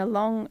it had been I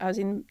was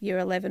in year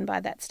 11 by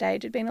that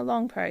stage. It had been a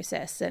long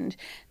process and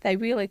they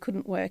really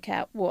couldn't work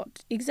out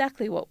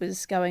exactly what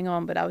was going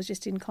on, but I was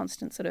just in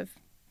constant sort of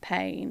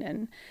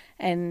pain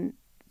and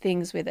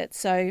things with it.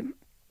 So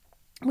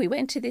we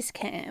went to this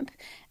camp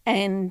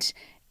and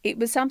it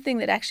was something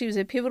that actually was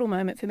a pivotal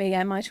moment for me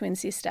and my twin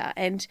sister.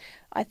 And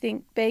I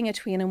think being a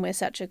twin and we're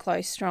such a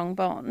close, strong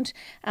bond,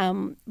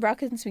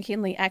 Ruckins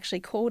McKinley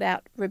actually called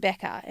out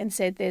Rebecca and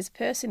said, there's a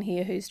person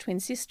here whose twin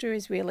sister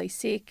is really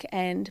sick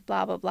and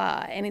blah, blah,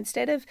 blah. And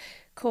instead of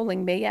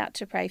calling me out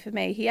to pray for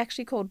me, he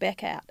actually called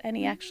Beck out. And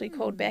he actually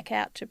called Beck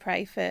out to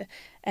pray for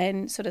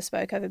and sort of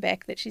spoke over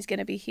Beck that she's going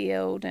to be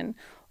healed and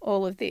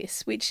all of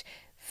this, which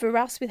for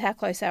us, with how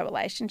close our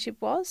relationship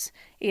was,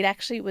 it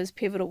actually was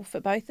pivotal for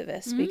both of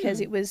us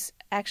because it was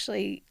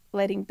actually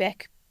letting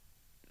Beck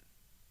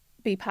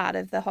be part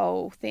of the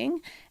whole thing.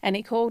 And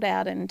he called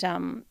out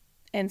and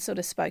sort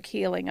of spoke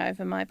healing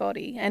over my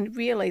body. And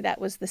really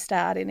that was the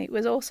start. And it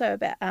was also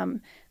about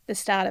the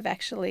start of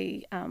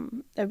actually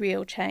a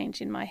real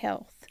change in my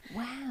health.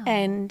 Wow.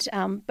 And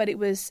but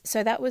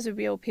that was a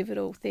real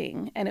pivotal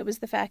thing. And it was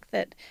the fact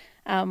that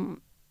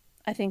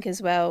I think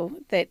as well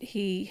that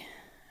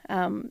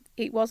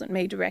it wasn't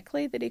me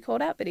directly that he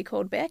called out, but he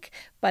called Beck.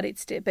 But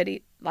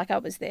I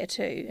was there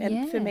too,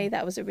 and for me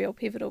that was a real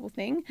pivotal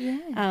thing.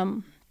 Yeah.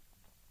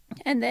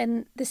 And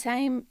then the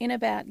same in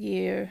about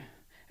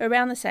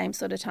around the same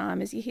sort of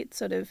time as you hit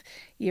sort of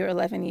year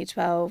 11, year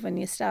 12, and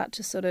you start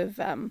to sort of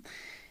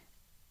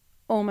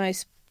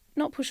almost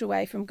not push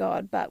away from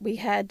God, but we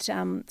had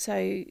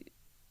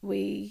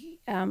we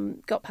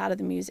got part of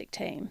the music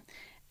team.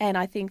 And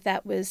I think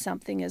that was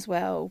something as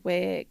well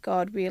where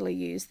God really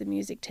used the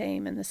music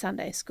team and the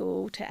Sunday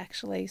school to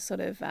actually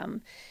sort of,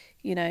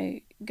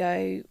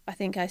 go. I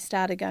think I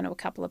started going to a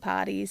couple of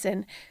parties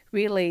and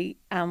really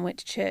went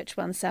to church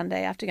one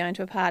Sunday after going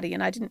to a party,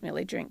 and I didn't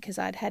really drink because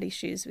I'd had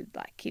issues with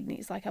like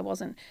kidneys. Like I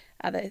wasn't,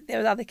 there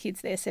were other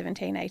kids there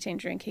 17, 18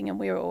 drinking, and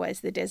we were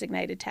always the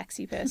designated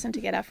taxi person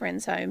to get our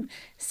friends home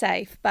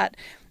safe. But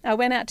I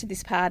went out to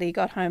this party,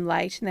 got home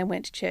late, and then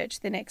went to church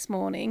the next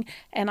morning,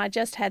 and I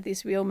just had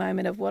this real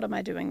moment of what am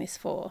I doing this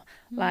for?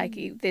 Like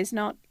there's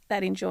not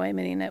that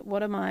enjoyment in it.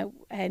 What am I?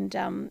 And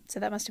so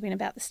that must have been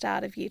about the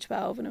start of year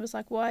 12, and it was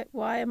like, what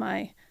am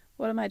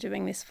I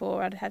doing this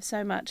for? I'd have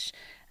so much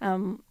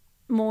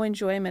more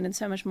enjoyment and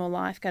so much more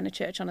life going to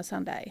church on a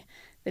Sunday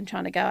than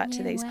trying to go out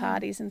to these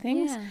parties and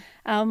things.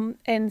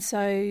 And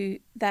so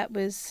that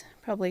was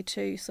probably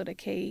two sort of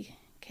key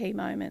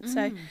moments.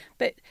 So,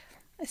 but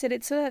I said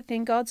it's sort of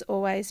thing. God's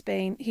always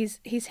been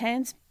his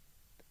hands.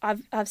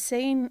 I've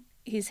seen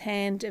his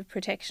hand of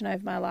protection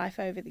over my life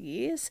over the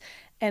years,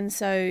 and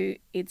so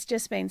it's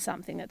just been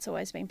something that's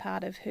always been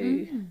part of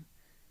who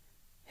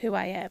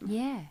I am.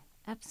 Yeah,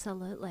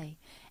 absolutely.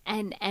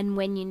 And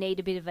when you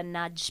need a bit of a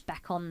nudge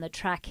back on the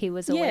track, he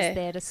was always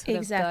there to sort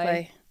of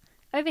go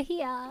over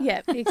here.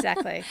 Yeah,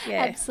 exactly.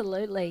 Yeah.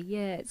 Absolutely.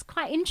 Yeah. It's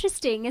quite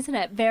interesting, isn't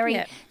it?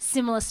 Very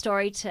similar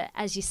story to,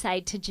 as you say,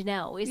 to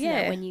Janelle, isn't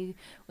it?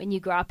 When you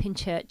grow up in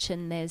church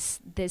and there's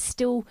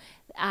still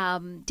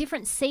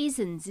different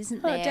seasons,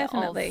 isn't there?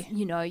 Definitely.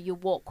 Of, your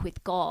walk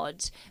with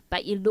God,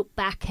 but you look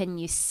back and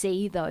you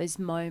see those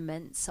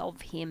moments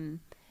of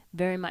him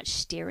very much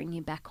steering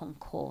you back on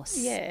course,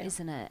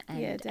 isn't it?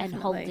 And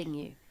holding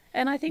you.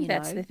 And I think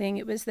that's the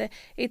thing.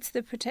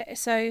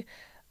 So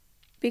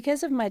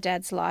because of my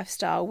dad's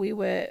lifestyle, we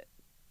were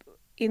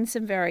in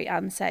some very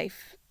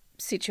unsafe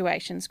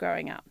situations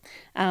growing up.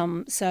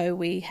 So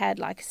we had,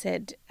 like I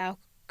said,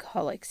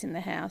 alcoholics in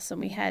the house, and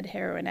we had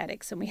heroin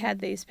addicts, and we had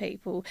these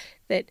people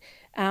that,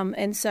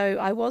 and so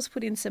I was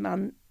put in some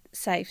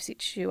unsafe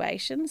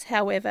situations.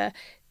 However,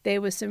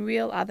 there were some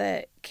real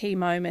other key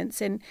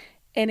moments, and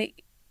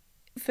it,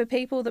 for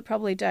people that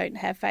probably don't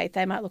have faith,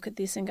 they might look at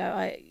this and go,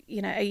 are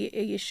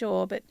you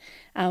sure? But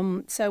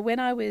so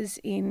when I was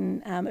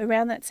in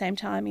around that same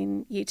time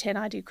in Year 10,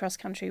 I did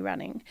cross-country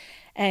running,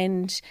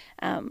 and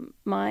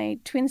my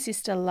twin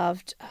sister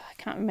loved, I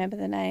can't remember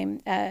the name,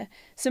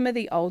 some of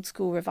the old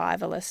school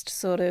revivalist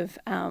sort of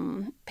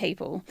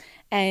people,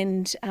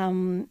 and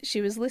she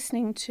was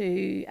listening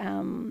to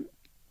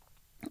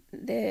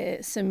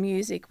some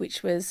music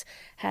which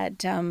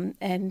had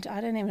and I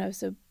don't even know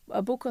if it was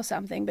a book or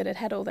something, but it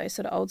had all those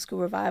sort of old school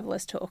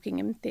revivalists talking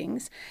and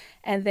things,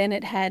 and then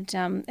it had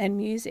and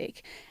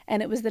music,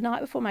 and it was the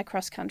night before my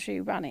cross country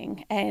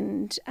running,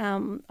 and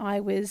I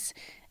was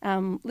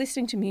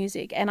listening to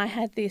music, and I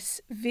had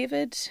this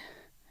vivid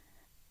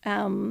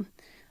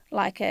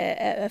like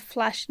a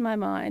flash in my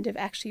mind of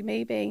actually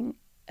me being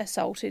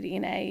assaulted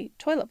in a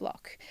toilet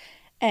block,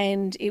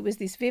 and it was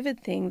this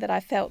vivid thing that I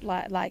felt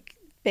like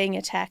being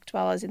attacked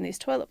while I was in this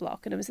toilet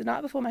block, and it was the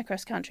night before my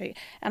cross country,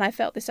 and I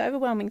felt this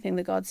overwhelming thing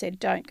that God said,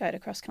 don't go to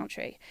cross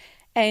country.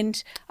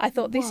 And I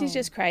thought, this is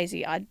just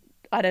crazy. I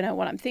don't know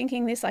what I'm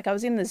thinking this, like I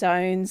was in the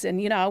zones,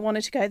 and I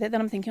wanted to go there.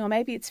 Then I'm thinking,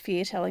 maybe it's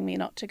fear telling me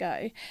not to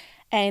go.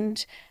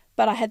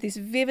 But I had this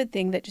vivid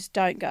thing that just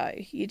don't go.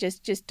 You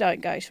just don't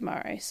go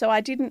tomorrow. So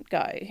I didn't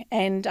go,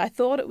 and I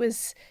thought it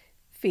was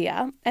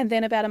fear. And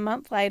then about a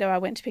month later, I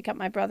went to pick up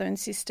my brother and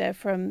sister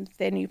from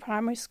their new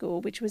primary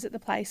school, which was at the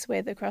place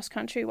where the cross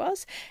country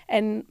was.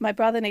 And my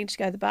brother needed to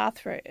go to the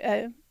bathroom.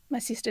 My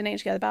sister needed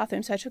to go to the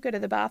bathroom. So I took her to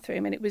the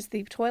bathroom, and it was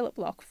the toilet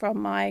block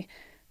from my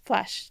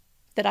flash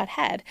that I'd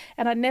had.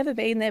 And I'd never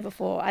been there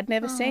before. I'd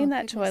never seen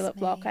that toilet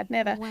block. I'd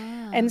never.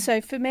 Wow. And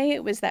so for me,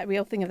 it was that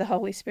real thing of the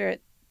Holy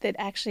Spirit that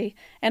actually,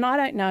 and I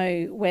don't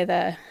know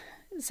whether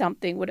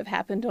something would have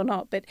happened or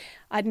not, but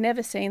I'd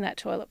never seen that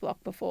toilet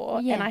block before,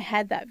 and I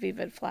had that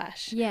vivid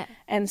flash. Yeah.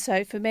 And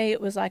so for me, it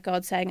was like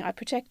God saying, I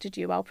protected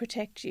you, I'll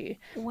protect you.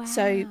 Wow.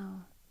 So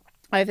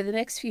over the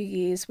next few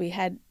years, we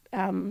had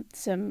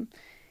some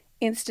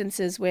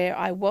instances where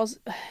I was,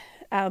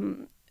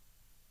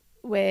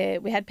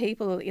 where we had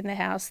people in the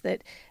house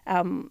that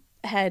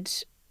had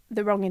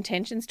the wrong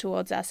intentions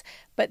towards us,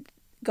 but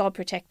God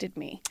protected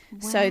me. Wow.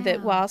 So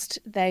that whilst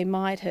they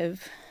might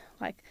have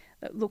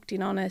looked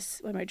in on us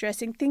when we were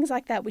dressing, things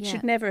like that, which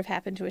should never have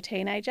happened to a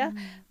teenager,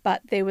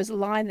 but there was a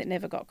line that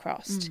never got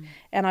crossed.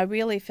 And I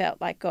really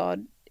felt like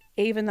God,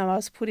 even though I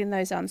was put in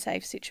those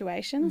unsafe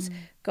situations,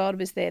 God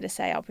was there to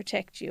say, I'll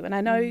protect you. And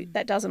I know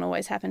that doesn't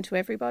always happen to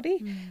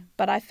everybody,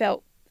 but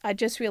I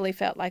just really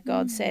felt like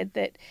God said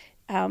that,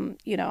 I'm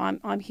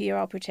here,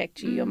 I'll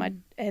protect you. You're my,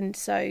 and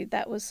so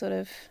that was sort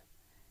of,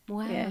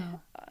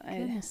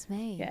 goodness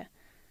me. Yeah.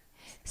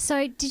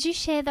 So did you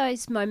share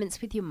those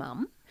moments with your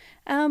mum?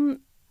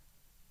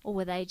 Or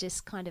were they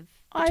just kind of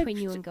between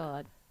you and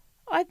God?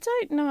 I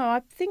don't know.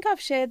 I think I've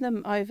shared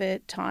them over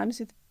times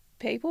with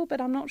people,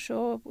 but I'm not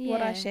sure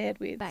what I shared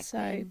with. Back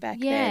then.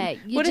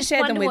 You would just have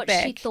shared them with what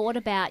Beck. She thought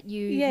about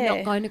you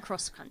not going to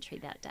cross country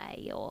that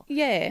day, or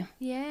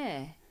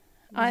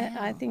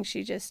I think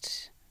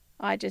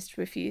I just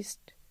refused.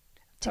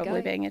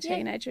 Probably being a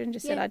teenager, and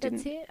just said I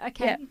didn't. That's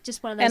it. Okay,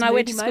 just one of those. And I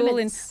went to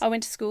moments. I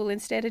went to school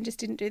instead, and just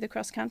didn't do the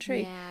cross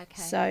country. Yeah,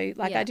 okay. So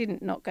I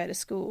didn't not go to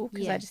school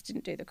because I just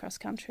didn't do the cross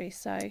country.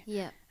 So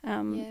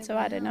so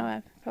I don't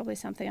know. Probably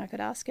something I could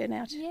ask her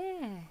now.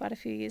 Quite a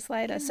few years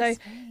later. So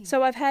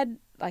I've had,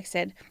 like I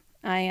said,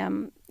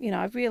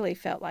 I've really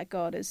felt like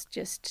God is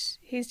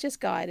He's just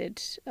guided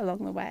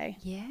along the way.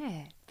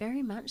 Yeah,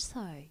 very much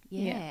so.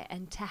 Yeah,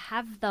 and to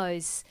have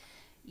those,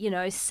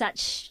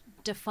 such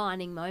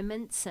defining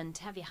moments, and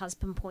to have your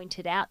husband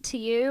pointed out to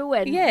you,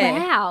 and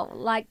wow,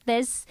 like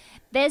there's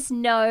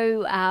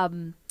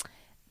no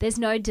there's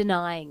no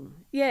denying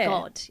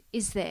God,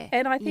 is there?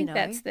 And I think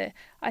that's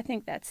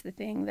the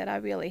thing, that I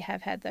really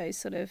have had those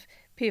sort of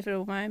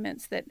pivotal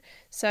moments, that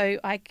so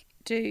I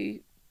do,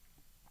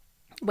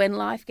 when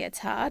life gets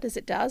hard, as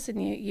it does,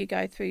 and you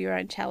go through your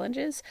own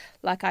challenges,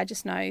 like I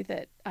just know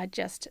that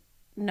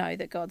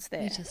God's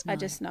there. I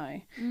just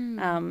know.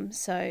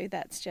 So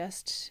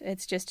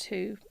it's just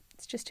who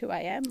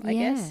I am, I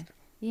guess.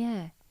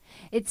 Yeah.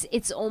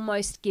 It's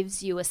almost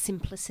gives you a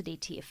simplicity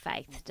to your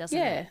faith, doesn't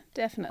it? Yeah,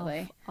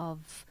 definitely.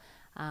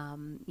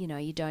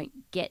 You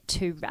don't get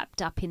too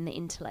wrapped up in the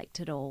intellect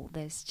at all.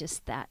 There's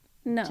just that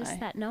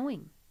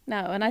knowing. No,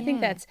 and I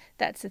think that's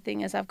the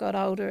thing. As I've got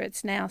older,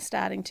 it's now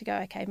starting to go,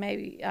 okay,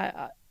 maybe,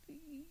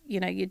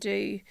 you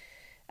do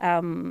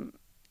want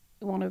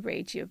to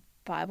read your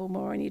Bible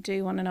more, and you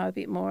do want to know a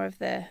bit more of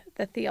the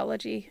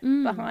theology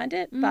behind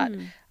it. But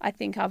I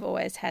think I've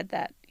always had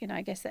that,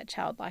 I guess that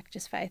childlike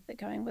just faith, that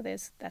going, well,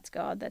 that's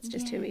God, that's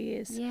just who he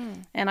is. Yeah.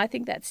 And I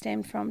think that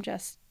stemmed from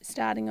just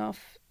starting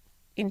off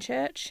in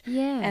church.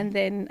 Yeah. And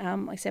then,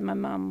 like I said, my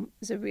mum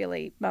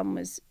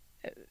was,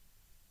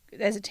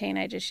 as a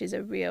teenager, she's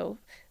a real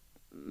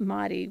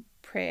mighty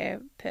prayer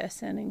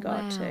person in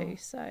God too.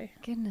 So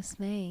goodness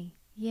me.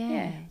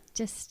 Yeah.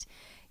 Just...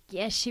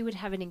 Yeah, she would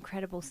have an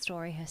incredible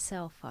story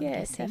herself. I'm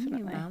guessing,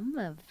 definitely. Your mum,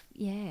 of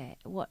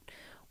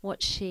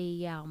what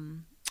she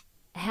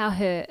how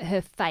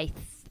her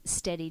faith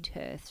steadied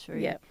her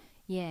through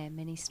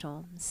many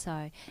storms.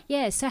 So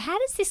so how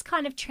does this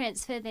kind of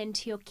transfer then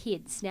to your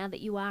kids now that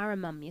you are a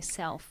mum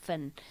yourself,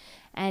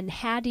 and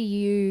how do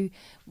you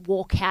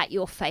walk out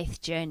your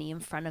faith journey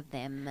in front of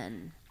them?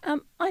 And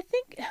I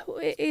think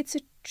it's a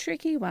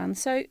tricky one.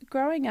 So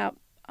growing up,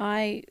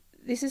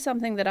 this is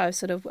something that I've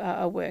sort of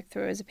worked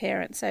through as a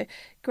parent. So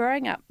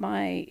growing up,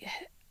 my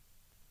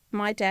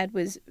dad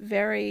was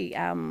very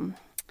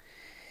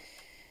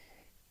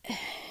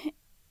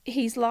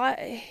he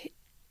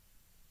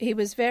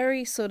was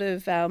very sort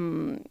of I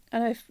don't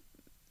know if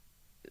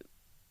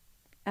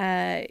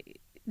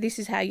this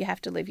is how you have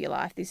to live your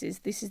life. This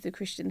is the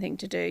Christian thing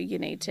to do. You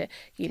need to,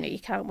 you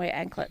can't wear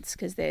anklets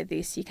because they're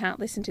this. You can't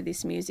listen to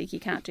this music. You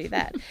can't do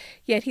that.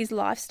 Yet his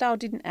lifestyle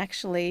didn't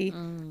actually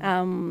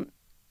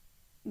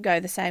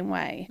go the same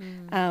way.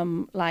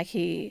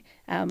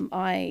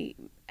 I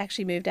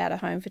actually moved out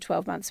of home for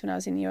 12 months when I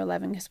was in year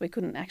 11 because we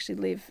couldn't actually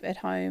live at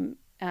home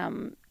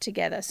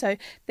together. So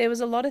there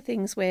was a lot of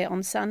things where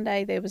on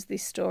Sunday there was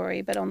this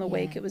story, but on the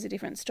week it was a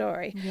different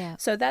story. Yeah.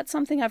 So that's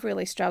something I've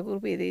really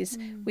struggled with is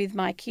with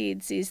my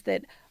kids, is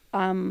that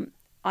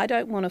I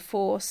don't want to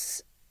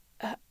force.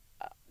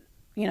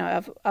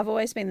 I've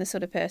always been the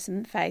sort of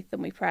person, faith,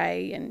 and we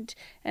pray and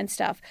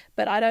stuff,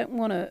 but I don't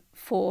want to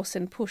force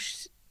and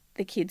push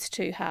the kids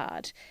too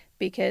hard,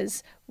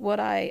 because what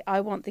I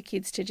want the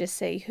kids to just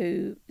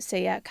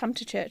come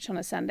to church on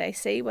a Sunday,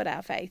 see what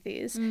our faith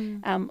is,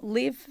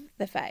 live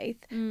the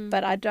faith,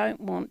 but I don't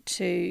want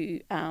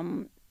to,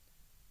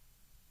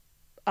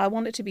 I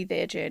want it to be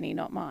their journey,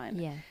 not mine.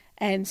 Yeah.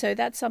 And so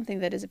that's something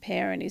that as a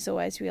parent is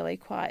always really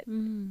quite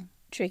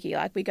tricky.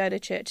 Like we go to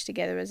church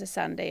together as a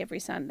Sunday, every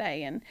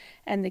Sunday,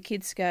 and the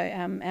kids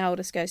go, our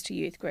oldest goes to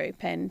youth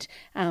group, and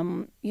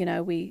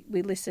we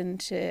listen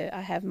to, I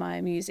have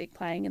my music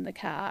playing in the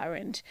car,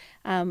 and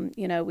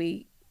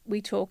we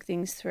talk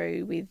things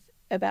through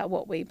about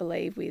what we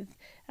believe with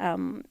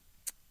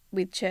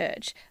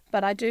church,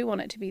 but I do want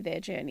it to be their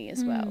journey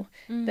as well.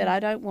 That I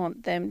don't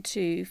want them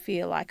to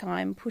feel like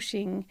I'm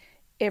pushing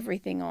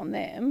everything on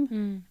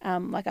them.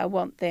 Like I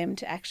want them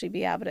to actually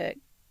be able to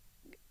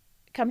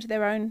come to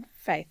their own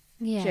faith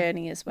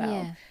journey as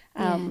well.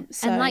 And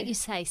like you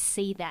say,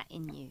 see that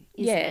in you.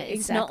 Isn't it?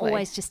 It's not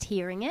always just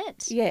hearing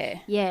it.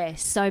 Yeah.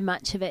 So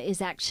much of it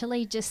is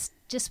actually just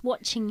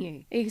watching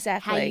you.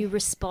 Exactly. How you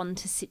respond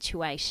to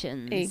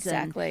situations.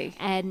 Exactly.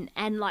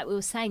 And like we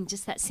were saying,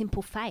 just that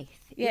simple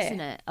faith,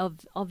 isn't it?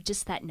 Of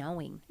just that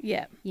knowing.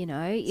 Yeah.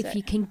 If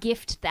you can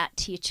gift that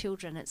to your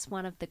children, it's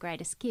one of the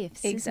greatest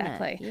gifts.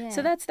 Exactly. Isn't it? Yeah.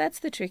 So that's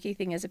the tricky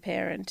thing as a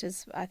parent,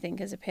 is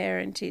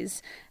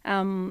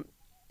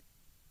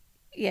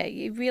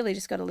you really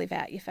just got to live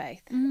out your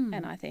faith,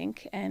 and I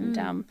think,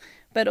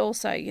 but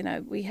also,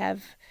 we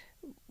have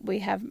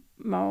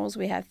morals,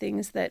 we have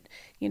things that,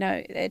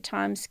 at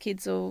times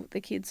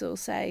the kids will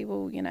say,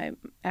 well,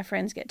 our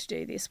friends get to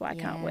do this, why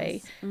can't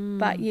we?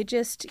 But you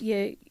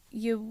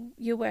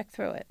work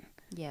through it.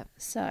 Yeah.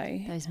 So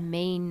those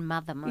mean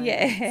mother moments.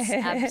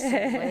 Yeah.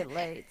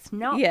 Absolutely. It's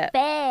not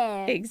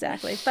fair.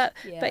 Exactly. But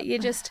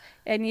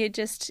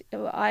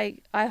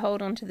I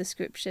hold on to the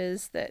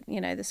scriptures that,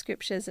 the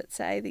scriptures that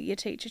say that you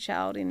teach a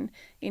child in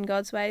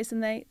God's ways,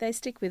 and they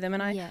stick with them.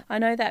 And I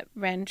know that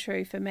ran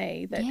true for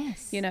me, that,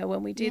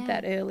 when we did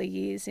that early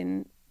years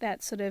in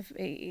that sort of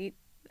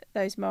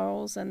those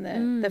morals,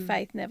 and the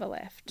faith never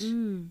left.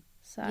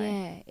 So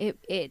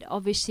it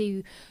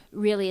obviously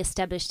really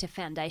established a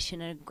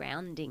foundation and a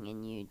grounding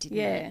in you, didn't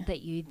it?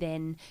 That you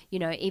then,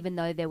 even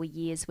though there were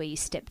years where you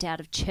stepped out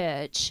of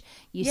church,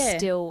 you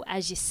still,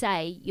 as you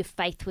say, your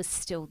faith was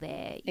still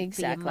there.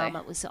 Exactly. For your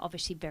mum, it was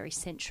obviously very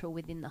central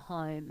within the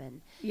home.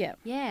 And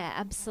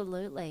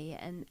absolutely.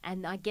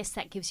 And I guess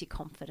that gives you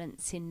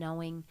confidence in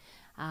knowing,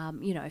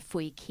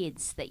 for your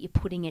kids that you're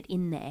putting it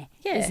in there,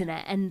 isn't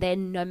it? And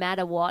then no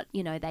matter what,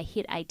 they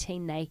hit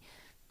 18, they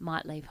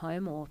might leave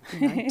home or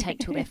take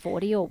till they're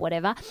 40 or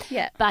whatever.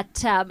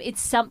 But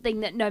it's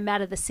something that no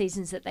matter the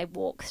seasons that they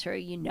walk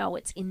through,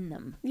 it's in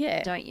them.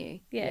 Don't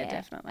you?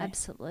 Definitely.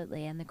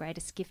 Absolutely. And the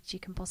greatest gift you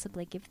can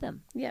possibly give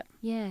them.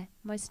 Yeah,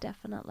 most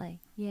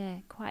definitely. Yeah,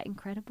 quite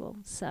incredible.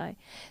 So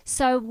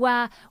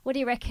what do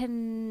you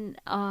reckon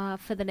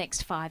for the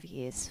next 5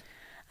 years?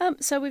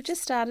 So we've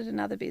just started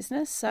another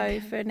business. So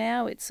for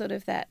now, it's sort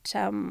of that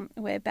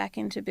we're back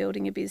into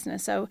building a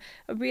business. So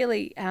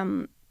really,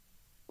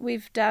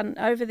 we've done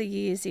over the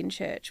years in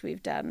church.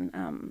 We've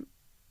done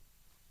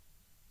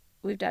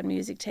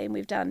music team.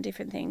 We've done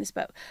different things,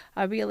 but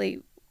I really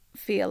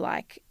feel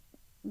like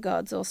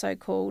God's also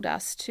called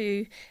us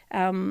to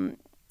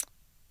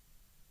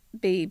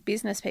be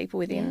business people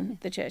within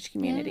the church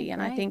community, and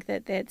I think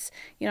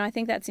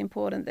that's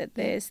important. That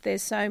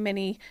there's so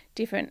many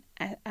different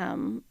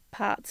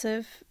parts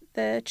of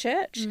the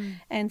church,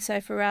 and so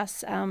for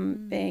us,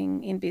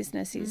 being in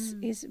business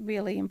is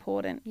really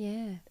important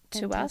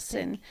to us,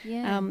 and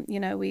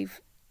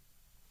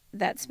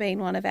that's been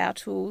one of our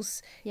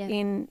tools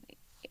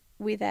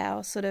with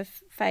our sort of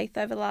faith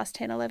over the last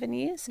 10, 11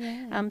 years.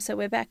 So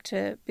we're back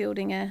to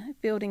building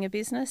a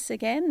business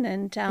again.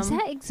 And is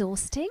that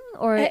exhausting,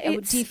 or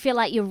do you feel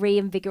like you're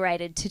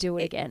reinvigorated to do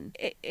it again?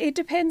 It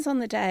depends on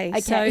the day.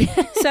 Okay.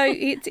 So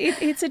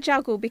it's a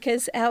juggle,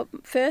 because our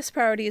first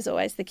priority is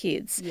always the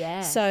kids.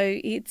 So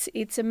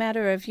it's a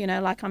matter of,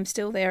 I'm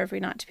still there every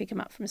night to pick them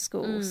up from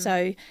school.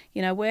 So,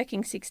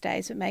 working 6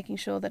 days, but making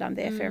sure that I'm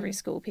there for every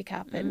school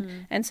pickup.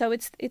 And so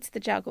it's the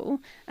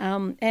juggle.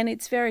 And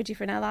it's very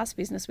different. Our last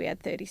business, we had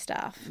 30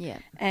 staff.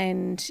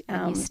 And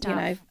and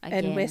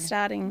we're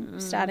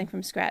starting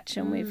from scratch,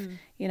 and we've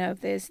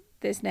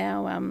there's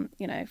now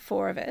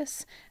 4 of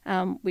us,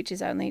 which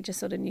is only just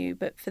sort of new,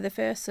 but for the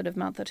first sort of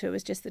month or two it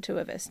was just the 2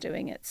 of us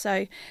doing it.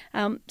 So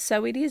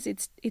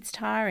it's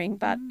tiring,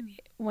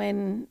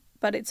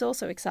 but it's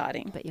also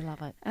exciting. But you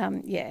love it.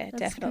 That's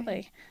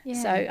definitely.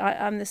 So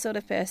I'm the sort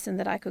of person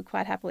that I could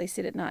quite happily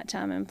sit at night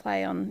time and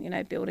play on,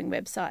 building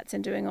websites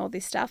and doing all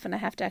this stuff, and I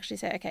have to actually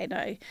say, okay,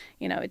 no,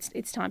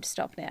 it's time to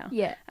stop now.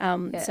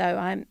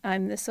 So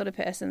I'm the sort of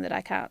person that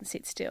I can't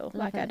sit still.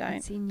 Love I don't.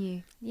 It's in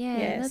you.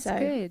 That's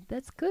good.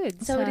 That's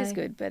good. So it is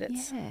good, but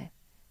it's...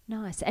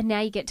 Nice. And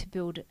now you get to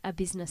build a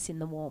business in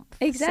the warmth.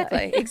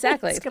 Exactly. It's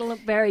going to look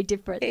very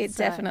different.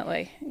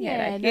 Definitely.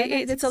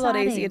 It's a lot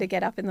easier to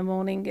get up in the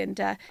morning and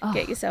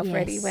get yourself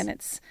ready when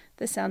it's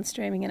the sun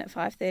streaming in at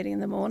 5:30 in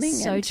the morning.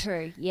 So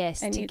true.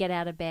 Yes, and to get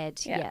out of bed.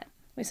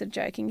 We're sort of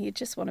joking, you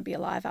just want to be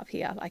alive up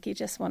here. Like, you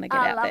just want to get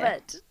out there. I love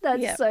it.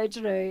 That's so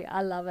true.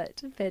 I love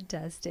it.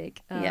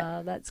 Fantastic.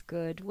 That's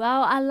good.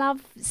 Well, I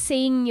love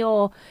seeing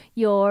your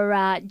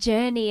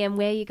journey and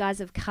where you guys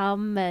have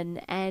come,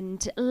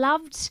 and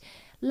loved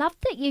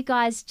that you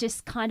guys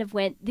just kind of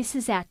went, this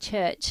is our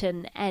church,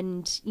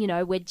 and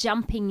we're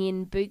jumping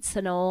in, boots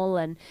and all,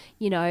 and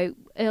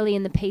early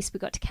in the piece we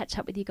got to catch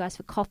up with you guys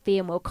for coffee,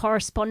 and we were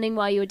corresponding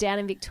while you were down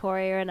in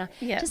Victoria, and I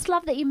just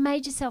love that you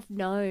made yourself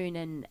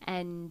known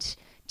and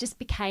just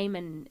became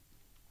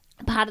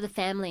a part of the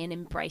family and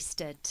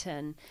embraced it,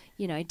 and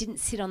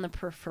didn't sit on the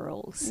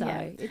peripheral. So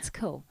it's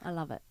cool. I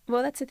love it.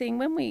 Well, that's the thing,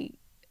 when we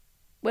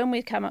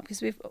come up,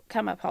 because we've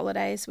come up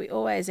holidays, we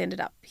always ended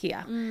up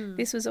here.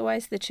 This was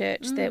always the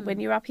church that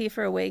when you're up here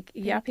for a week,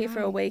 you're up here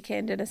for a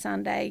weekend and a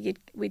Sunday,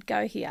 we'd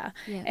go here.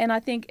 And I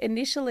think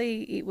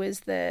initially it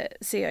was the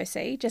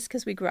COC, just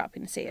because we grew up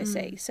in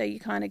COC. So you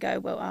kind of go,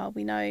 well,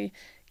 we know,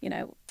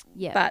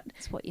 but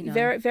that's what you know.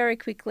 Very, very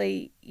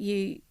quickly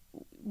you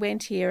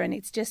went here, and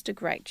it's just a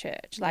great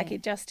church. Like,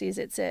 it just is.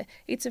 It's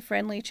a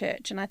friendly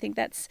church, and I think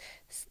that's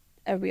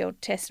a real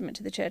testament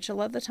to the church. A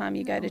lot of the time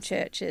you go to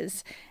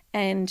churches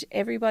and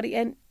everybody,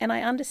 and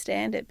I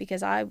understand it,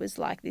 because I was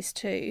like this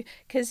too,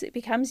 because it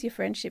becomes your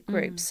friendship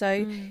group.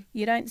 So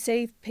you don't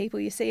see people,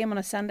 you see them on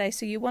a Sunday,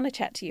 so you want to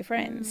chat to your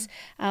friends.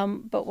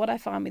 But what I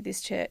find with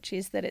this church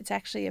is that it's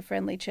actually a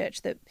friendly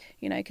church, that,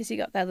 because you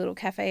got that little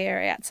cafe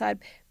area outside,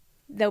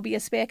 there'll be a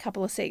spare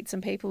couple of seats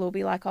and people will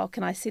be like, oh,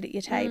 can I sit at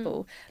your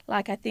table?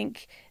 Like, I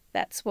think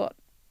that's what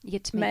you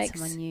get to meet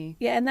someone new.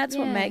 Yeah, and that's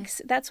what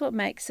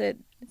makes it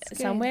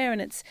somewhere, and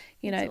it's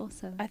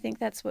awesome. I think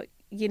that's what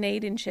you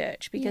need in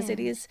church, because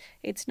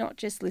it's not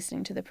just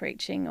listening to the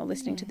preaching or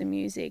listening to the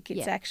music.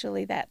 It's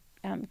actually that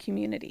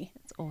community.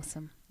 It's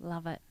awesome.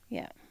 Love it.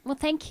 Yeah. Well,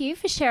 thank you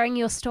for sharing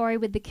your story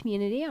with the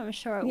community. I'm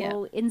sure it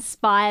will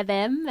inspire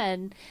them,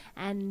 and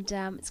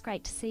it's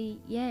great to see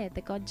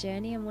the God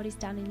journey and what He's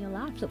done in your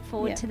life. Look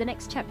forward to the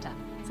next chapter.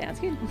 Sounds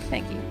good.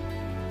 Thank you.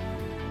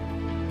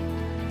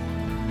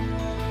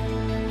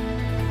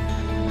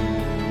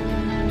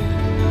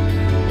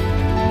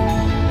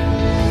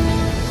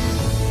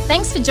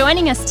 Thanks for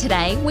joining us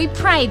today. We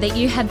pray that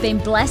you have been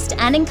blessed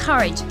and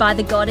encouraged by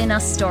the God in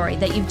Us story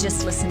that you've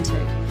just listened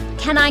to.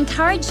 Can I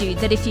encourage you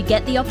that if you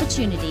get the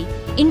opportunity,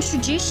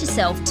 introduce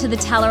yourself to the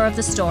teller of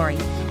the story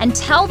and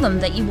tell them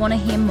that you want to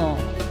hear more.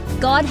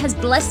 God has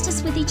blessed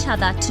us with each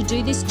other to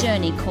do this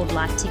journey called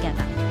life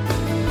together.